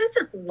he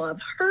doesn't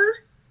love her?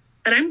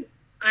 And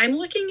I'm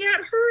looking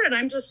at her and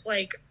I'm just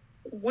like,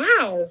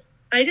 wow,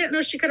 I didn't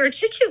know she could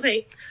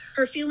articulate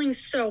her feelings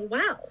so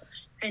well.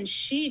 And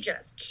she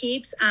just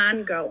keeps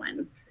on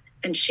going.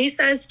 And she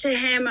says to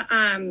him,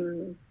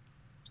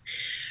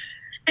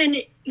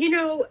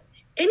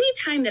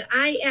 anytime that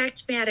I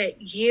act mad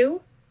at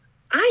you,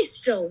 I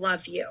still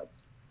love you.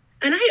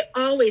 And I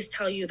always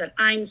tell you that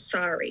I'm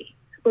sorry.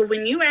 But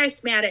when you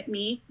act mad at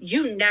me,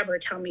 you never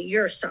tell me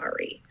you're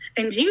sorry.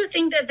 And do you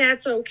think that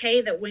that's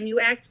okay, that when you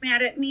act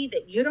mad at me,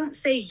 that you don't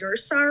say you're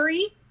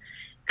sorry?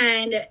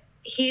 And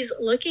he's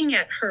looking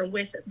at her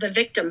with the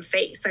victim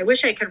face. I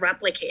wish I could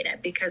replicate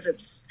it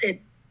because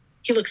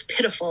he looks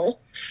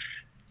pitiful.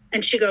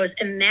 And she goes,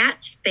 and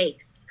that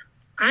face,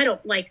 I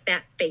don't like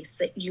that face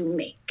that you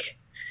make.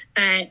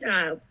 And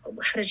how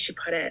did she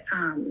put it?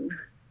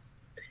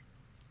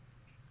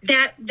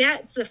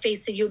 That's the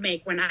face that you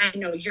make when I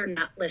know you're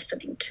not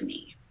listening to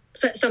me.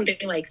 So, something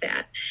like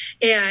that.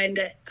 And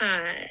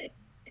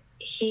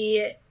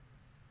he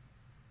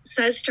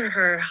says to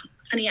her,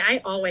 honey,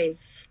 I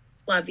always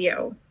love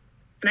you.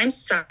 And I'm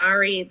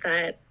sorry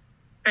that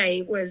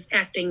I was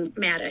acting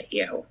mad at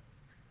you.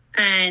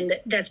 And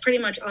that's pretty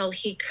much all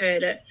he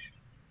could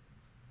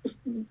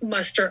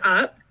muster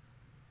up.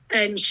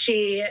 And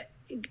she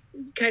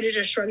kind of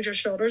just shrugged her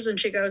shoulders and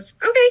she goes,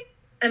 okay.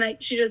 And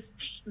she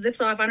just zips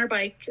off on her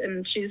bike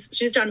and she's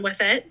done with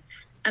it.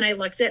 And I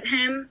looked at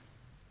him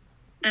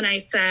and I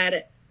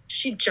said,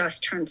 she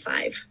just turned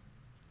 5.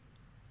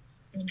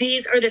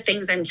 These are the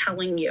things I'm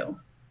telling you,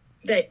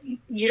 that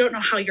you don't know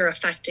how you're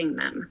affecting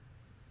them.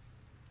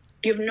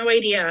 You have no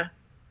idea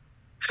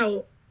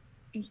how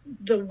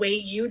the way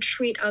you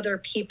treat other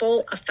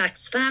people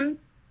affects them.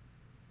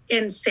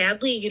 And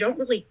sadly, you don't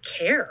really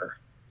care,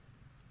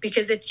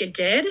 because if you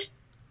did,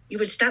 you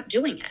would stop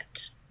doing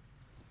it.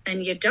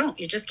 And you don't.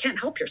 You just can't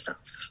help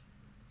yourself.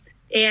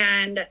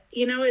 And,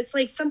 it's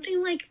like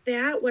something like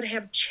that would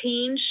have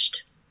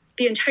changed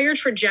the entire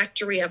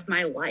trajectory of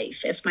my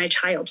life if my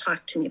child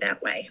talked to me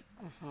that way.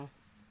 Uh-huh.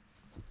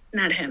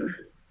 Not him.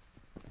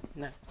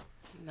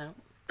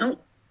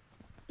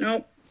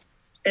 No.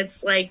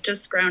 It's like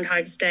just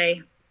Groundhog's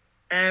Day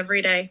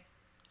every day,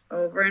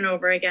 over and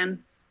over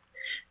again.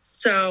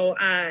 So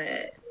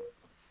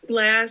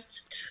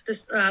last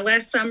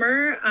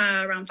summer,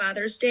 around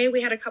Father's Day,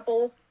 we had a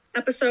couple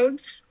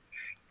episodes,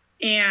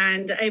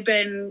 and I've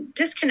been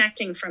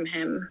disconnecting from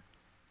him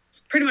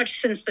pretty much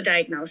since the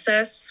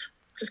diagnosis,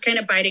 just kind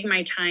of biding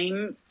my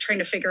time, trying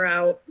to figure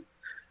out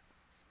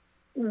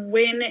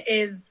when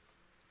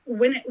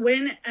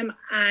am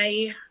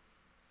I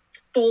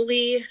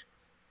fully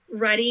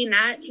ready,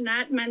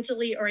 not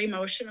mentally or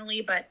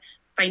emotionally, but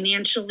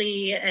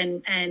financially,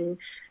 and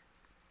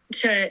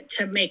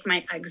to make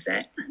my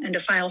exit and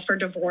to file for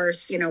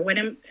divorce.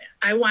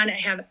 I want to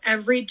have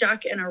every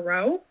duck in a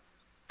row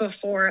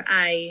before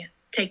I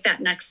take that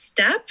next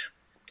step.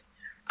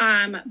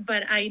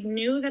 But I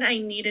knew that I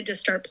needed to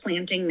start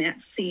planting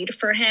that seed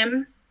for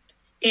him.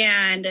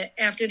 And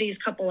after these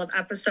couple of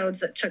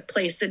episodes that took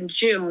place in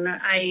June,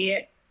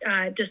 I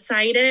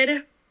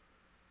decided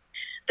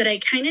that I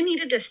kind of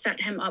needed to set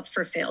him up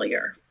for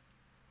failure.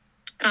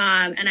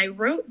 And I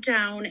wrote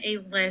down a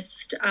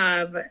list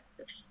of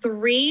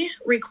 3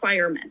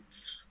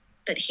 requirements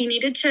that he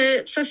needed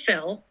to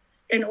fulfill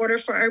in order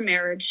for our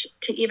marriage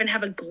to even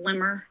have a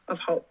glimmer of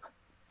hope.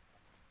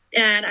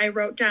 And I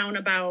wrote down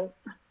about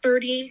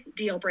 30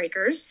 deal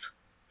breakers.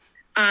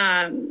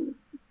 In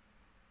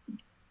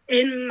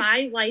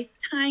my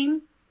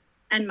lifetime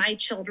and my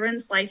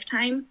children's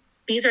lifetime,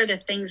 these are the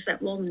things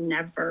that will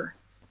never,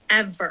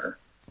 ever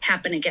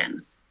happen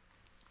again.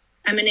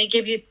 I'm going to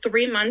give you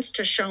 3 months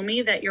to show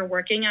me that you're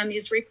working on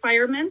these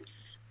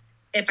requirements.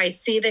 If I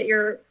see that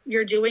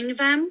you're doing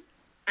them,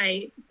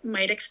 I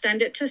might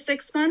extend it to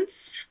 6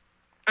 months.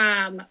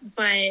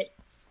 But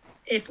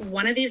if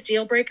one of these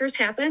deal breakers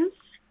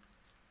happens,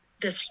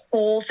 this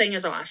whole thing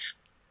is off.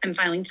 I'm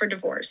filing for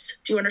divorce.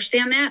 Do you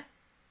understand that?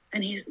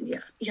 And he's, yeah,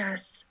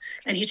 yes.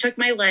 And he took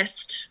my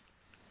list,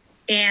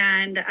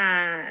 and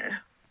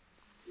that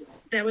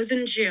was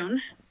in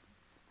June.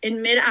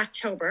 In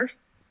mid-October,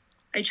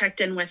 I checked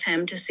in with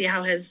him to see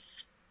how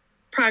his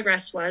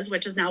progress was,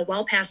 which is now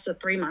well past the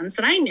 3 months,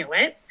 and I knew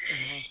it.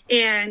 Mm-hmm.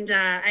 And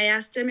I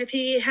asked him if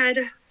he had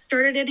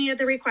started any of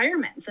the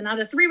requirements. And now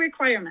the 3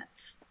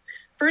 requirements.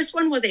 First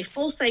one was a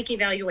full psych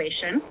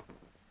evaluation.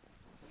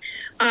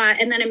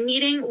 And then a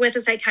meeting with a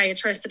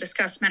psychiatrist to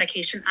discuss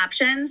medication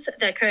options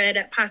that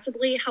could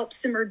possibly help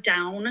simmer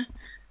down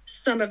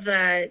some of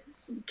the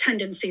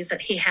tendencies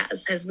that he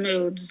has, his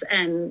moods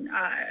and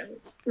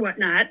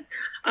whatnot.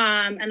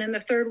 And then the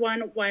third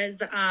one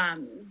was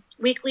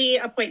weekly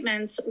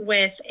appointments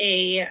with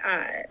a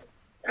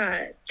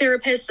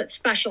therapist that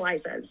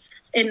specializes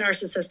in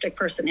narcissistic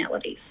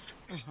personalities.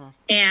 Mm-hmm.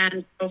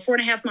 And so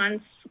 4.5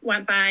 months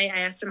went by.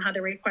 I asked him how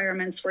the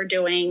requirements were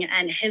doing,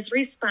 and his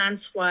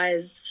response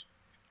was,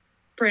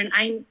 Brynn,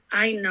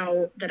 I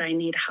know that I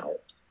need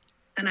help.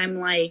 And I'm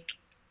like,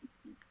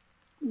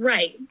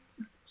 right.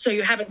 So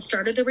you haven't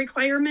started the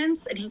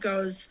requirements? And he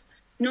goes,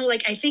 no,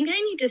 like, I think I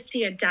need to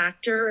see a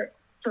doctor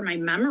for my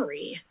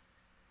memory.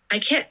 I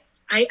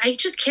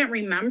just can't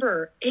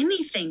remember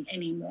anything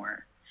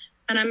anymore.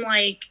 And I'm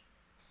like,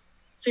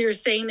 so you're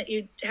saying that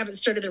you haven't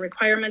started the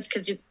requirements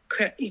because you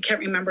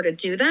can't remember to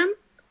do them?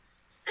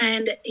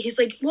 And he's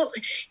like, well,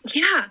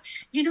 yeah,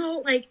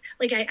 like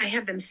I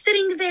have them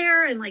sitting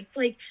there and like,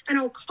 and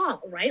I'll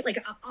call, right?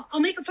 Like I'll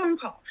make a phone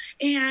call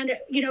and,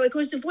 it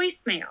goes to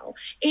voicemail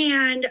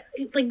and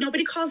like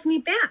nobody calls me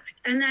back.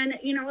 And then,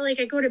 like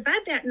I go to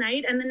bed that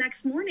night and the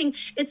next morning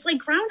it's like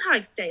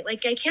Groundhog's Day.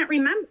 Like I can't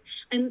remember.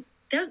 And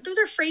those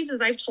are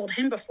phrases I've told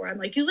him before. I'm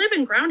like, you live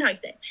in Groundhog's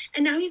Day.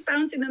 And now he's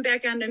bouncing them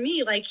back onto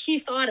me. Like he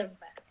thought of this.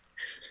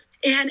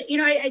 And,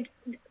 I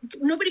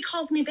nobody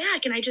calls me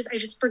back, and I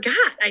just forgot.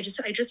 I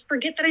just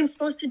forget that I'm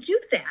supposed to do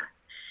that.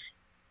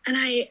 And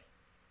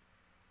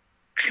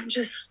I'm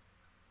just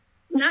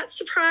not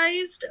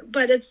surprised,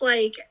 but it's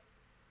like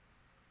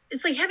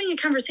having a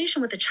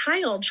conversation with a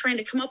child trying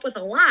to come up with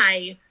a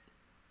lie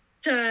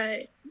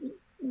to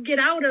get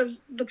out of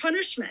the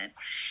punishment.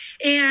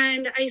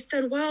 And I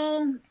said,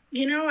 well,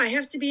 I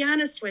have to be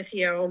honest with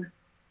you.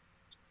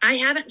 I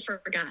haven't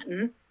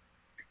forgotten.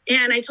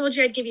 And I told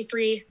you I'd give you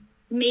 3,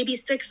 maybe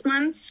 6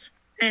 months,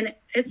 and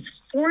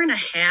it's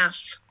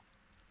 4.5.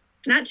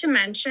 Not to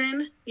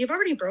mention, you've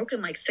already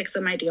broken like 6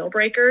 of my deal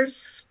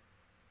breakers.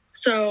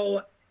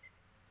 So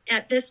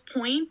at this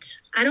point,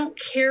 I don't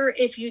care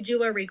if you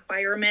do a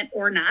requirement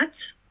or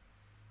not.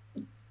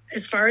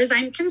 As far as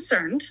I'm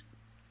concerned,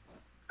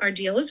 our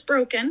deal is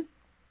broken.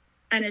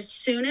 And as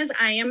soon as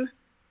I am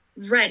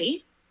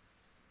ready,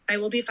 I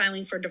will be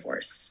filing for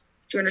divorce.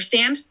 Do you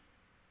understand?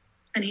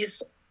 And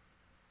he's,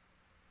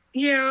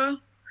 yeah.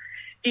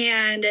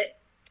 And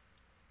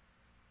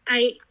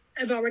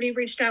I've already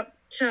reached out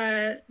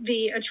to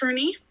the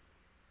attorney.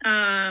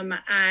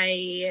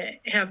 I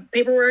have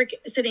paperwork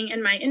sitting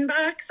in my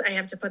inbox. I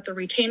have to put the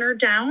retainer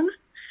down.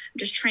 I'm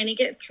just trying to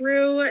get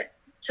through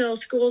till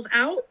school's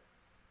out.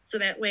 So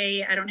that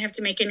way I don't have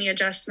to make any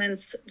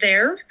adjustments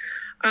there.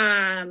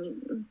 At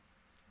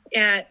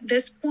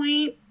this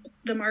point,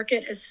 the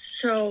market is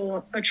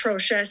so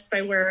atrocious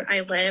by where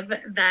I live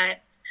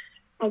that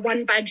a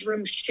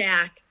 1-bedroom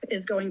shack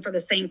is going for the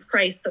same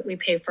price that we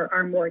pay for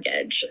our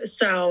mortgage.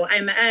 So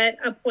I'm at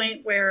a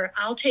point where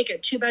I'll take a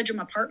 2-bedroom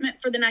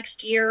apartment for the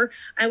next year.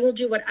 I will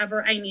do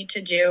whatever I need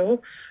to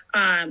do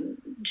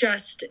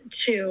just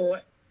to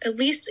at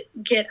least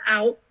get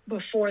out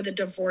before the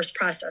divorce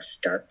process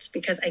starts,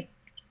 because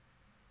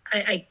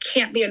I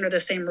can't be under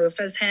the same roof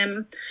as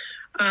him.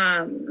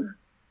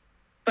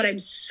 But I'm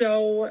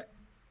so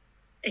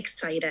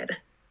excited.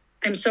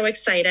 I'm so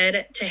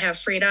excited to have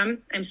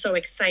freedom. I'm so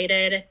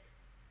excited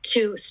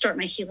to start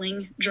my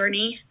healing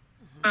journey.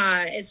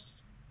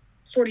 It's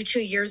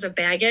 42 years of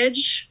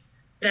baggage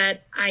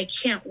that I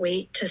can't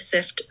wait to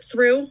sift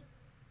through.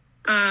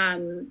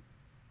 And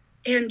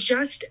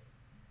just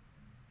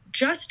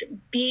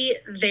be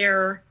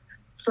there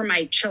for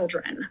my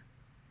children,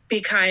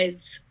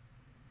 because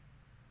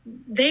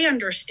they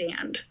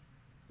understand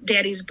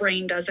daddy's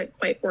brain doesn't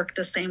quite work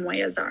the same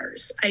way as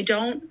ours. I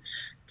don't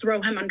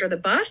throw him under the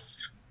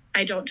bus.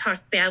 I don't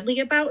talk badly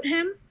about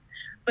him,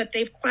 but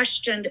they've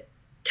questioned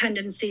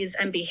tendencies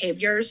and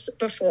behaviors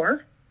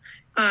before.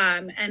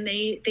 And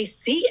they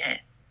see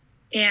it.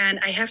 And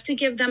I have to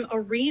give them a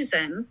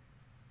reason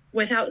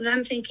without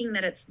them thinking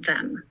that it's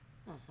them.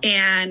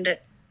 And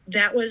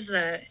that was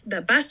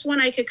the best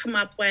one I could come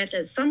up with,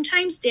 is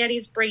sometimes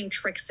daddy's brain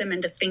tricks him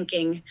into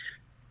thinking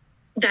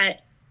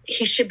that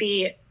he should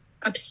be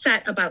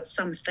upset about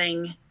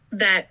something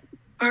that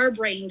our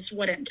brains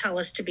wouldn't tell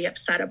us to be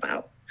upset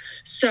about.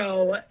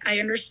 So I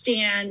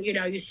understand,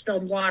 you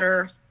spilled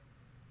water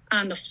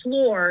on the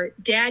floor.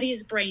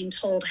 Daddy's brain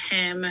told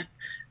him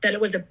that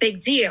it was a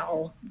big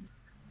deal,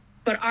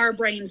 but our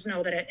brains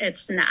know that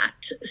it's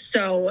not.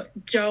 So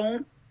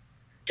don't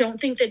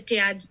think that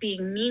dad's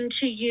being mean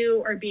to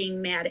you or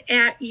being mad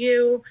at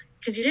you,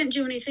 because you didn't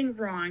do anything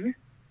wrong.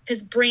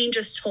 His brain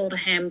just told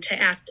him to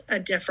act a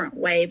different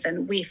way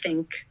than we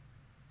think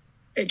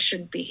it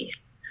should be.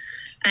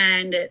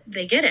 And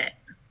they get it.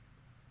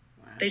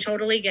 Wow. They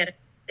totally get it.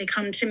 They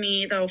come to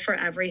me, though, for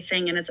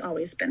everything, and it's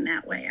always been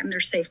that way. I'm their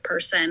safe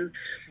person.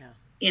 Yeah.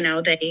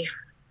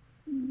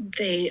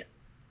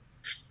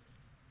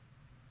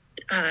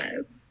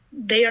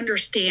 They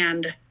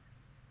understand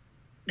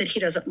that he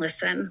doesn't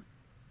listen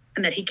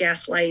and that he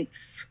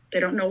gaslights. They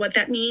don't know what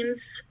that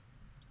means.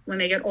 When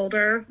they get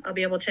older, I'll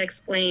be able to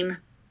explain,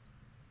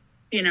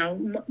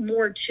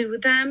 more to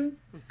them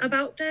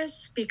about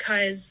this,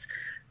 because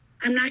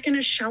I'm not going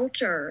to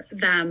shelter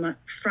them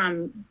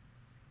from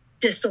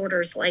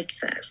disorders like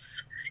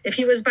this. If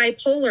he was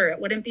bipolar, it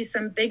wouldn't be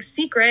some big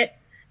secret.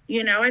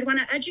 I'd want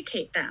to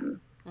educate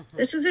them.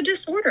 This is a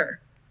disorder.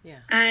 Yeah.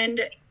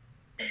 And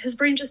his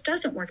brain just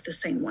doesn't work the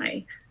same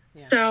way.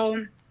 Yeah.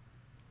 So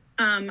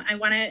I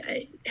want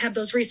to have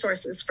those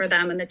resources for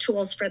them and the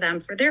tools for them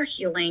for their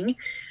healing,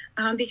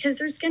 because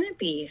there's going to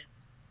be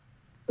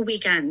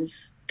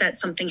weekends that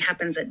something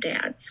happens at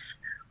dad's,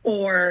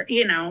 or,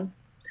 and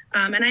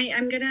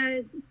I'm going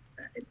to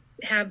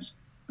have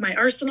my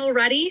arsenal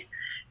ready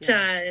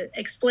to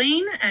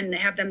explain and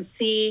have them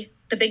see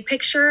the big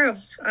picture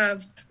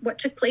of what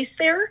took place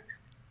there.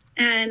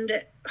 And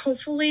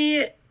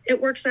hopefully it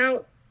works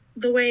out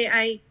the way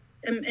I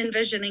am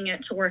envisioning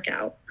it to work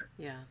out.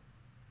 Yeah.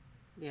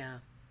 Yeah.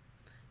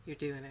 You're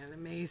doing an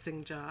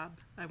amazing job,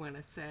 I want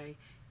to say.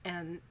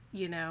 And,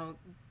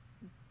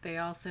 they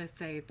also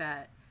say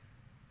that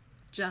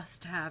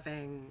just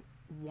having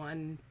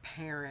one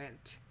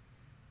parent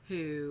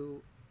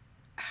who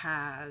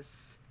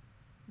has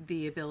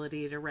the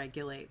ability to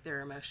regulate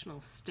their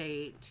emotional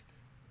state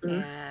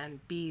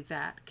and be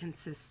that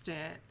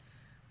consistent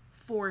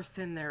force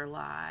in their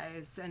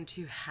lives, and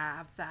to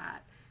have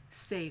that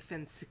safe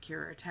and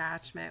secure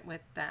attachment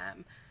with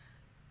them,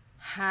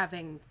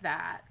 having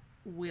that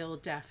will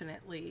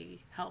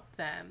definitely help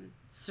them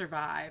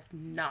survive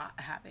not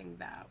having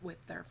that with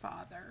their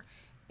father.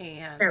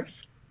 And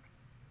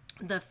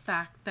the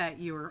fact that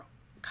you're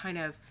kind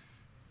of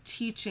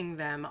teaching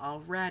them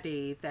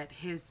already that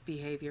his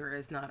behavior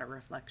is not a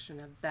reflection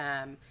of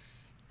them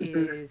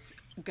is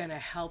going to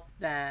help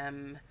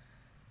them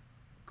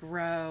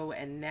grow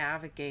and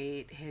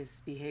navigate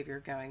his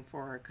behavior going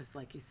forward. Because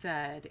like you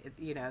said,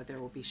 there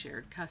will be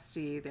shared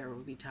custody. There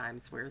will be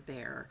times where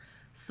they're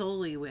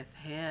solely with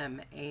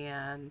him,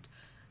 and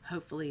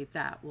hopefully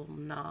that will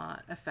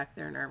not affect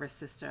their nervous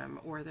system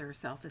or their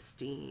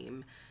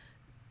self-esteem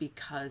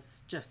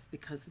because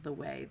of the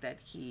way that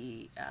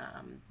he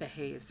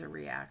behaves or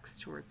reacts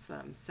towards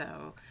them.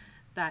 So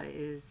that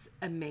is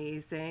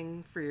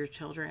amazing for your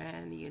children,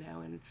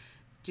 and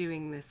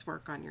doing this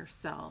work on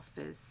yourself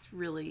is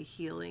really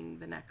healing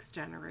the next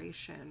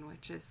generation,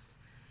 which is,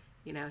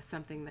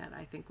 something that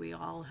I think we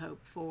all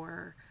hope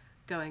for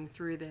going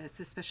through this,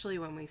 especially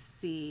when we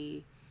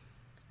see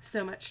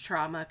so much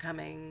trauma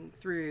coming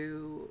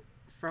through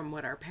from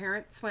what our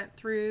parents went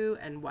through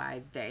and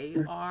why they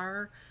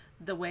are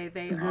the way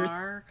they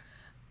are.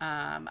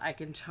 I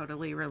can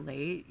totally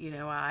relate.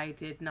 I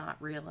did not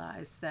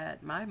realize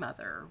that my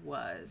mother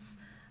was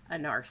a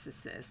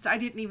narcissist. I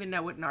didn't even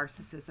know what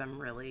narcissism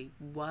really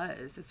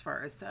was as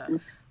far as a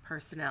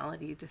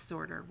personality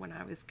disorder when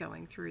I was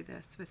going through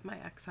this with my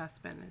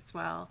ex-husband as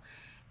well.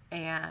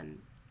 And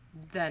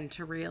then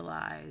to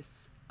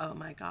realize, oh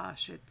my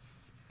gosh,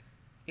 it's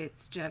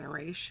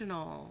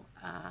generational.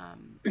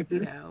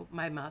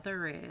 My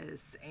mother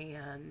is,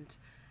 and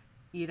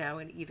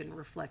even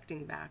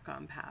reflecting back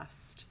on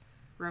past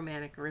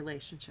romantic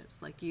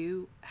relationships like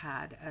you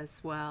had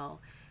as well,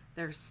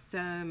 there's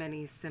so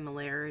many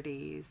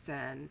similarities,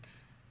 and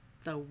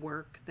the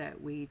work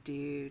that we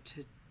do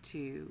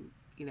to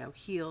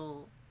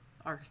heal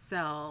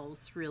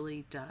ourselves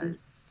really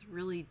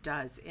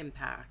does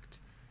impact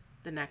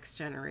the next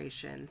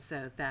generation,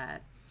 so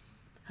that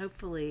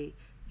hopefully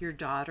your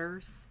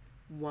daughters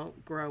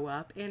won't grow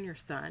up, and your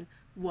son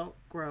won't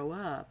grow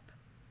up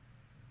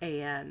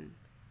and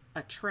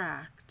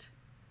attract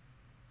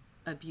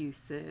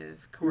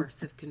abusive,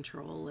 coercive,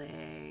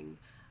 controlling,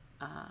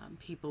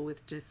 people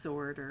with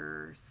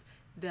disorders,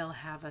 they'll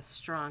have a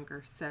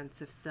stronger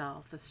sense of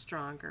self, a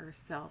stronger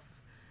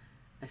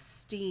self-esteem,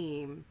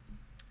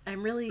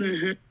 and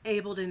really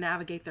able to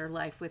navigate their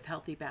life with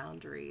healthy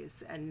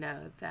boundaries and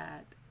know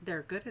that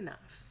they're good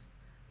enough,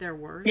 they're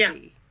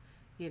worthy,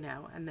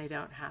 and they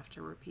don't have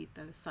to repeat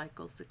those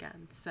cycles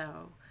again.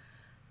 So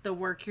the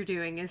work you're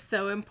doing is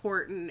so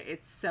important.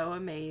 It's so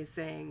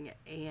amazing.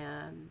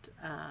 And,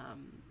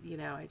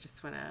 I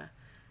just want to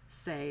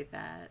say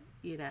that,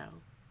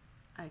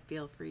 I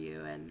feel for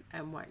you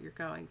and what you're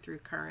going through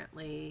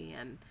currently.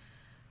 And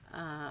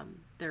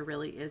there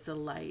really is a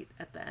light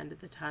at the end of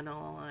the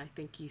tunnel. I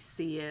think you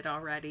see it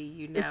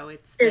already.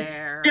 It's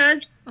there. It's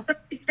just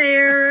right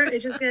there. It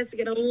just has to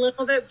get a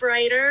little bit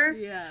brighter.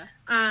 Yeah.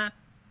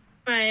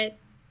 But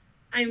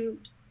I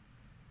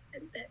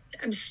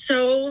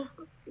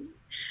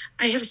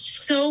have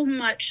so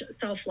much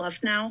self-love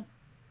now.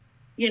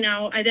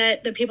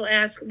 That the people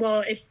ask,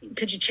 well,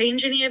 could you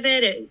change any of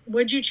it?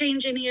 Would you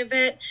change any of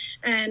it?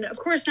 And of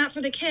course, not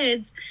for the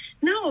kids.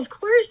 No, of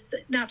course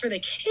not for the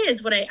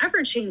kids. Would I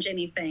ever change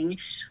anything?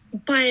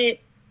 But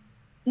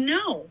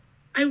no,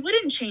 I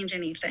wouldn't change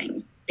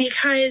anything,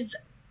 because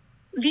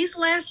these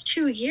last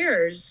 2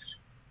 years,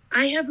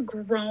 I have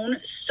grown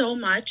so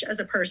much as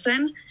a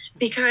person,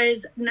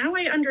 because now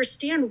I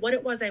understand what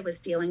it was I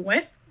was dealing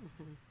with.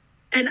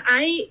 And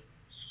I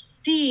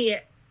see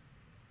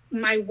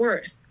my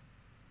worth.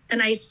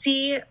 And I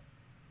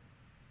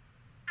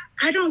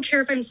don't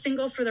care if I'm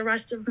single for the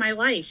rest of my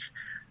life.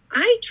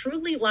 I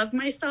truly love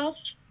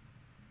myself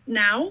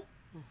now.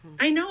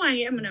 I know I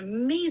am an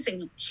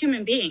amazing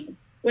human being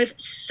with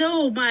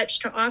so much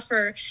to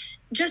offer,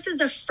 just as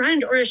a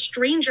friend or a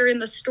stranger in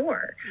the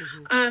store.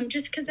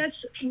 Just because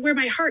that's where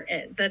my heart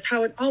is. That's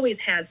how it always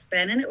has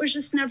been. And it was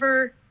just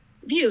never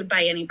viewed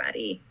by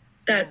anybody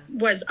that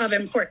was of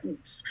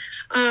importance.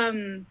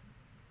 But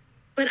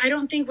I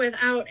don't think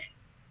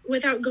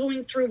without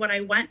going through what I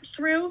went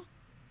through,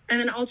 and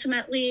then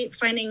ultimately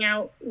finding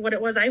out what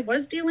it was I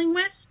was dealing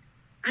with,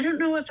 I don't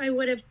know if I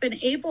would have been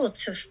able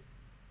to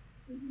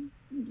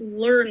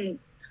learn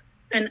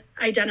and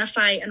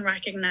identify and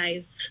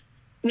recognize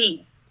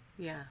me.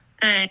 Yeah.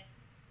 And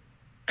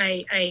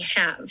I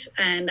have,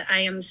 and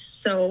I am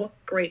so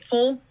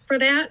grateful for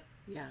that.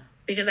 Yeah.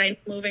 Because I'm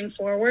moving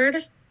forward,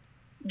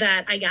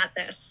 that I got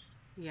this.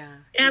 Yeah.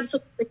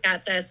 Absolutely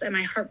got this. And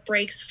my heart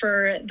breaks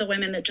for the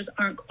women that just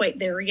aren't quite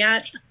there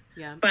yet.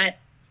 Yeah. But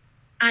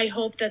I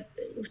hope that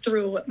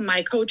through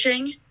my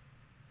coaching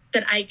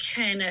that I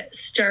can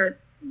start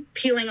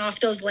peeling off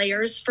those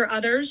layers for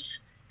others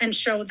and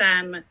show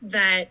them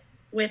that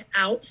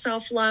without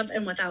self-love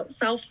and without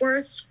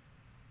self-worth,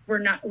 we're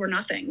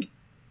nothing.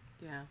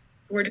 Yeah.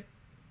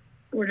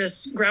 We're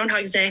just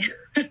Groundhog's Day.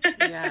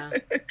 Yeah.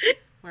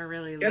 We're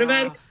really Go to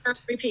bed,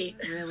 lost. repeat.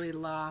 Really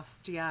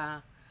lost.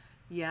 Yeah.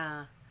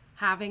 Yeah.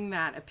 Having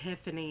that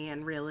epiphany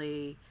and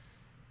really,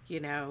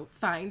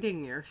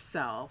 finding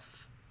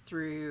yourself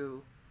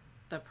through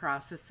the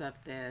process of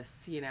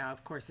this,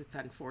 of course it's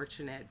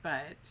unfortunate,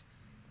 but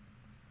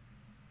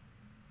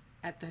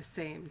at the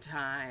same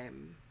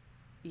time,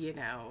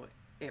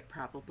 it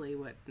probably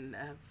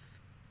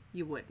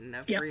you wouldn't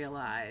have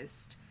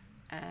realized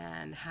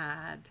and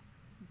had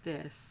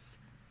this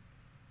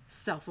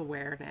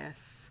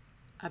self-awareness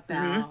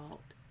about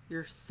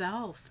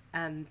yourself,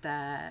 and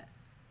that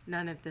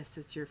none of this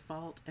is your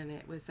fault, and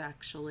it was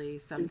actually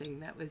something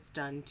that was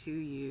done to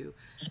you,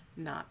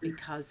 not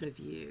because of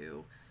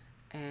you,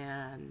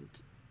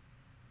 and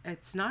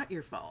it's not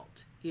your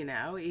fault,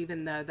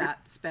 even though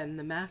that's been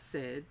the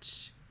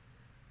message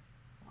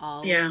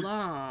all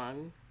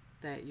along,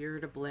 that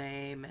you're to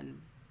blame, and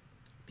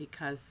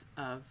because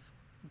of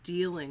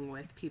dealing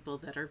with people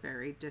that are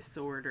very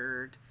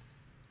disordered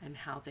and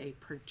how they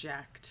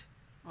project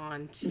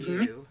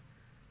onto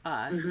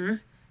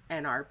us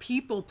and our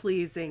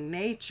people-pleasing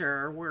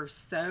nature. We're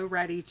so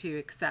ready to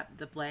accept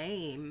the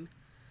blame.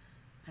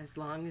 As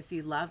long as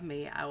you love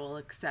me, I will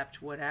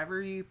accept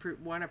whatever you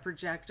want to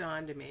project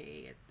onto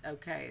me.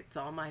 Okay, it's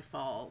all my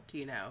fault,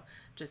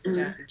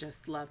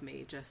 just love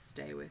me, just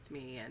stay with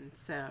me. And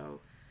so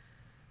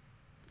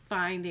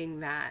finding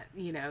that,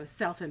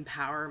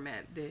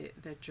 self-empowerment,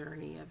 the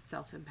journey of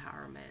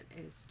self-empowerment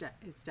is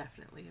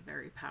definitely a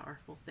very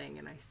powerful thing,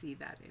 and I see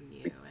that in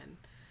you. And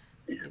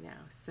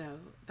so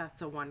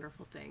that's a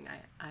wonderful thing.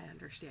 I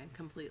understand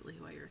completely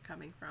where you're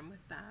coming from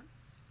with that.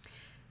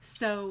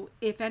 So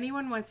if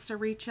anyone wants to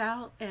reach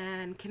out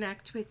and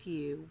connect with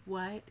you,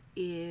 what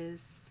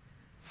is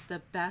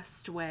the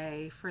best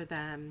way for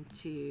them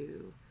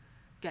to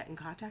get in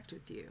contact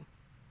with you?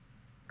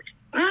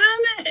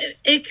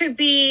 It could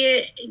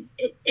be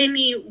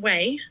any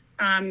way,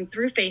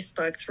 through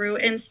Facebook, through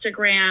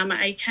Instagram.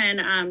 I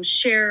can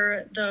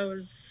share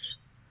those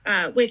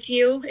with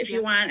you if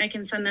you want. I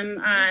can send them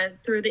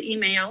through the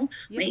email.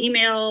 My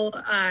email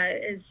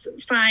is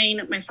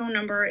fine. My phone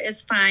number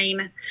is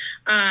fine.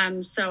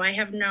 So I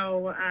have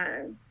no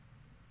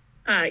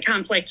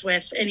conflict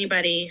with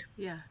anybody.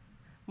 Yeah,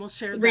 we'll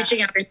share reaching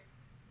that. out.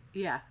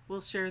 Yeah,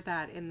 we'll share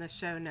that in the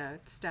show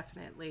notes,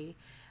 definitely.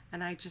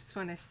 And I just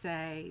want to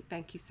say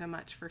thank you so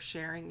much for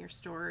sharing your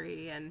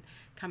story and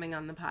coming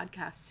on the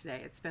podcast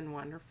today. It's been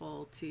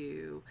wonderful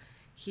to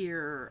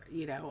hear,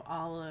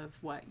 all of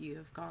what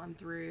you've gone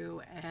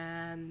through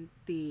and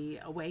the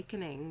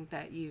awakening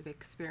that you've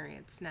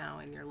experienced now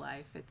in your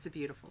life. It's a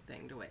beautiful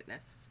thing to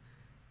witness.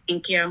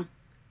 Thank you.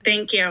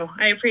 Thank you.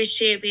 I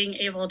appreciate being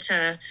able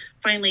to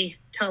finally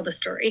tell the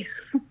story.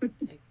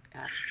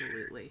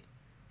 Absolutely.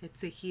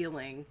 It's a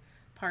healing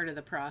part of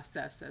the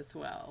process as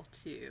well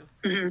to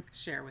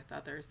share with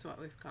others what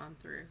we've gone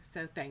through.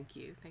 So thank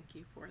you. Thank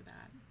you for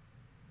that.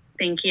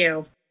 Thank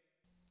you.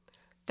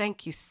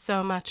 Thank you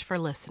so much for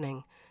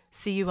listening.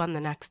 See you on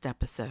the next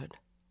episode.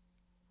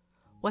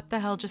 What the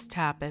Hell Just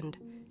Happened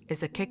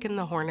is a Kick in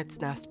the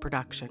Hornet's Nest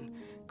production,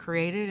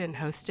 created and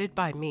hosted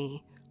by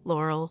me,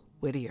 Laurel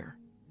Whittier.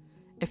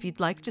 If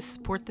you'd like to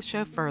support the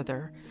show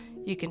further,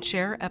 you can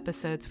share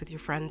episodes with your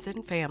friends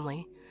and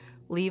family,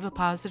 leave a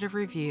positive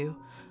review,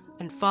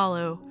 and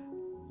follow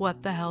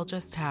What the Hell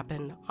Just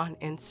Happened on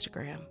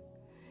Instagram.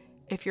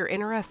 If you're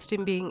interested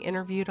in being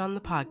interviewed on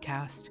the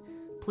podcast,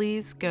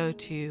 please go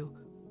to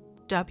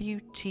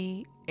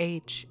WTHJH.com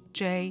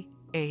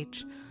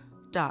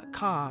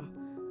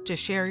to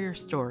share your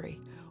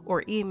story,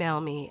 or email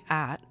me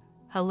at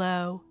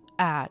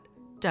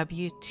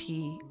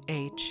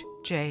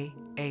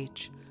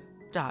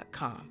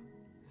hello@WTHJH.com.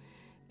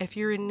 If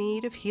you're in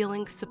need of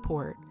healing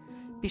support,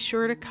 be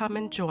sure to come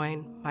and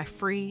join my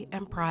free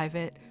and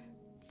private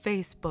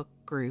Facebook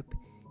group,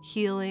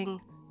 Healing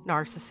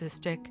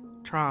Narcissistic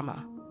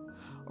Trauma,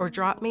 or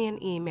drop me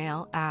an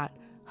email at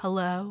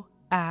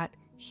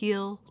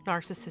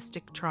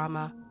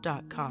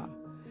hello@healnarcissistictrauma.com.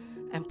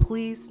 And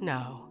please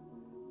know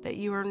that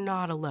you are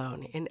not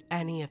alone in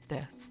any of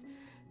this.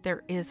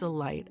 There is a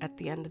light at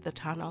the end of the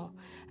tunnel,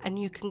 and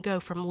you can go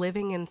from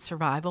living in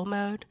survival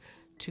mode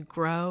to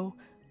grow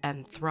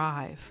and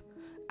thrive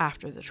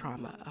after the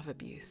trauma of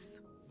abuse.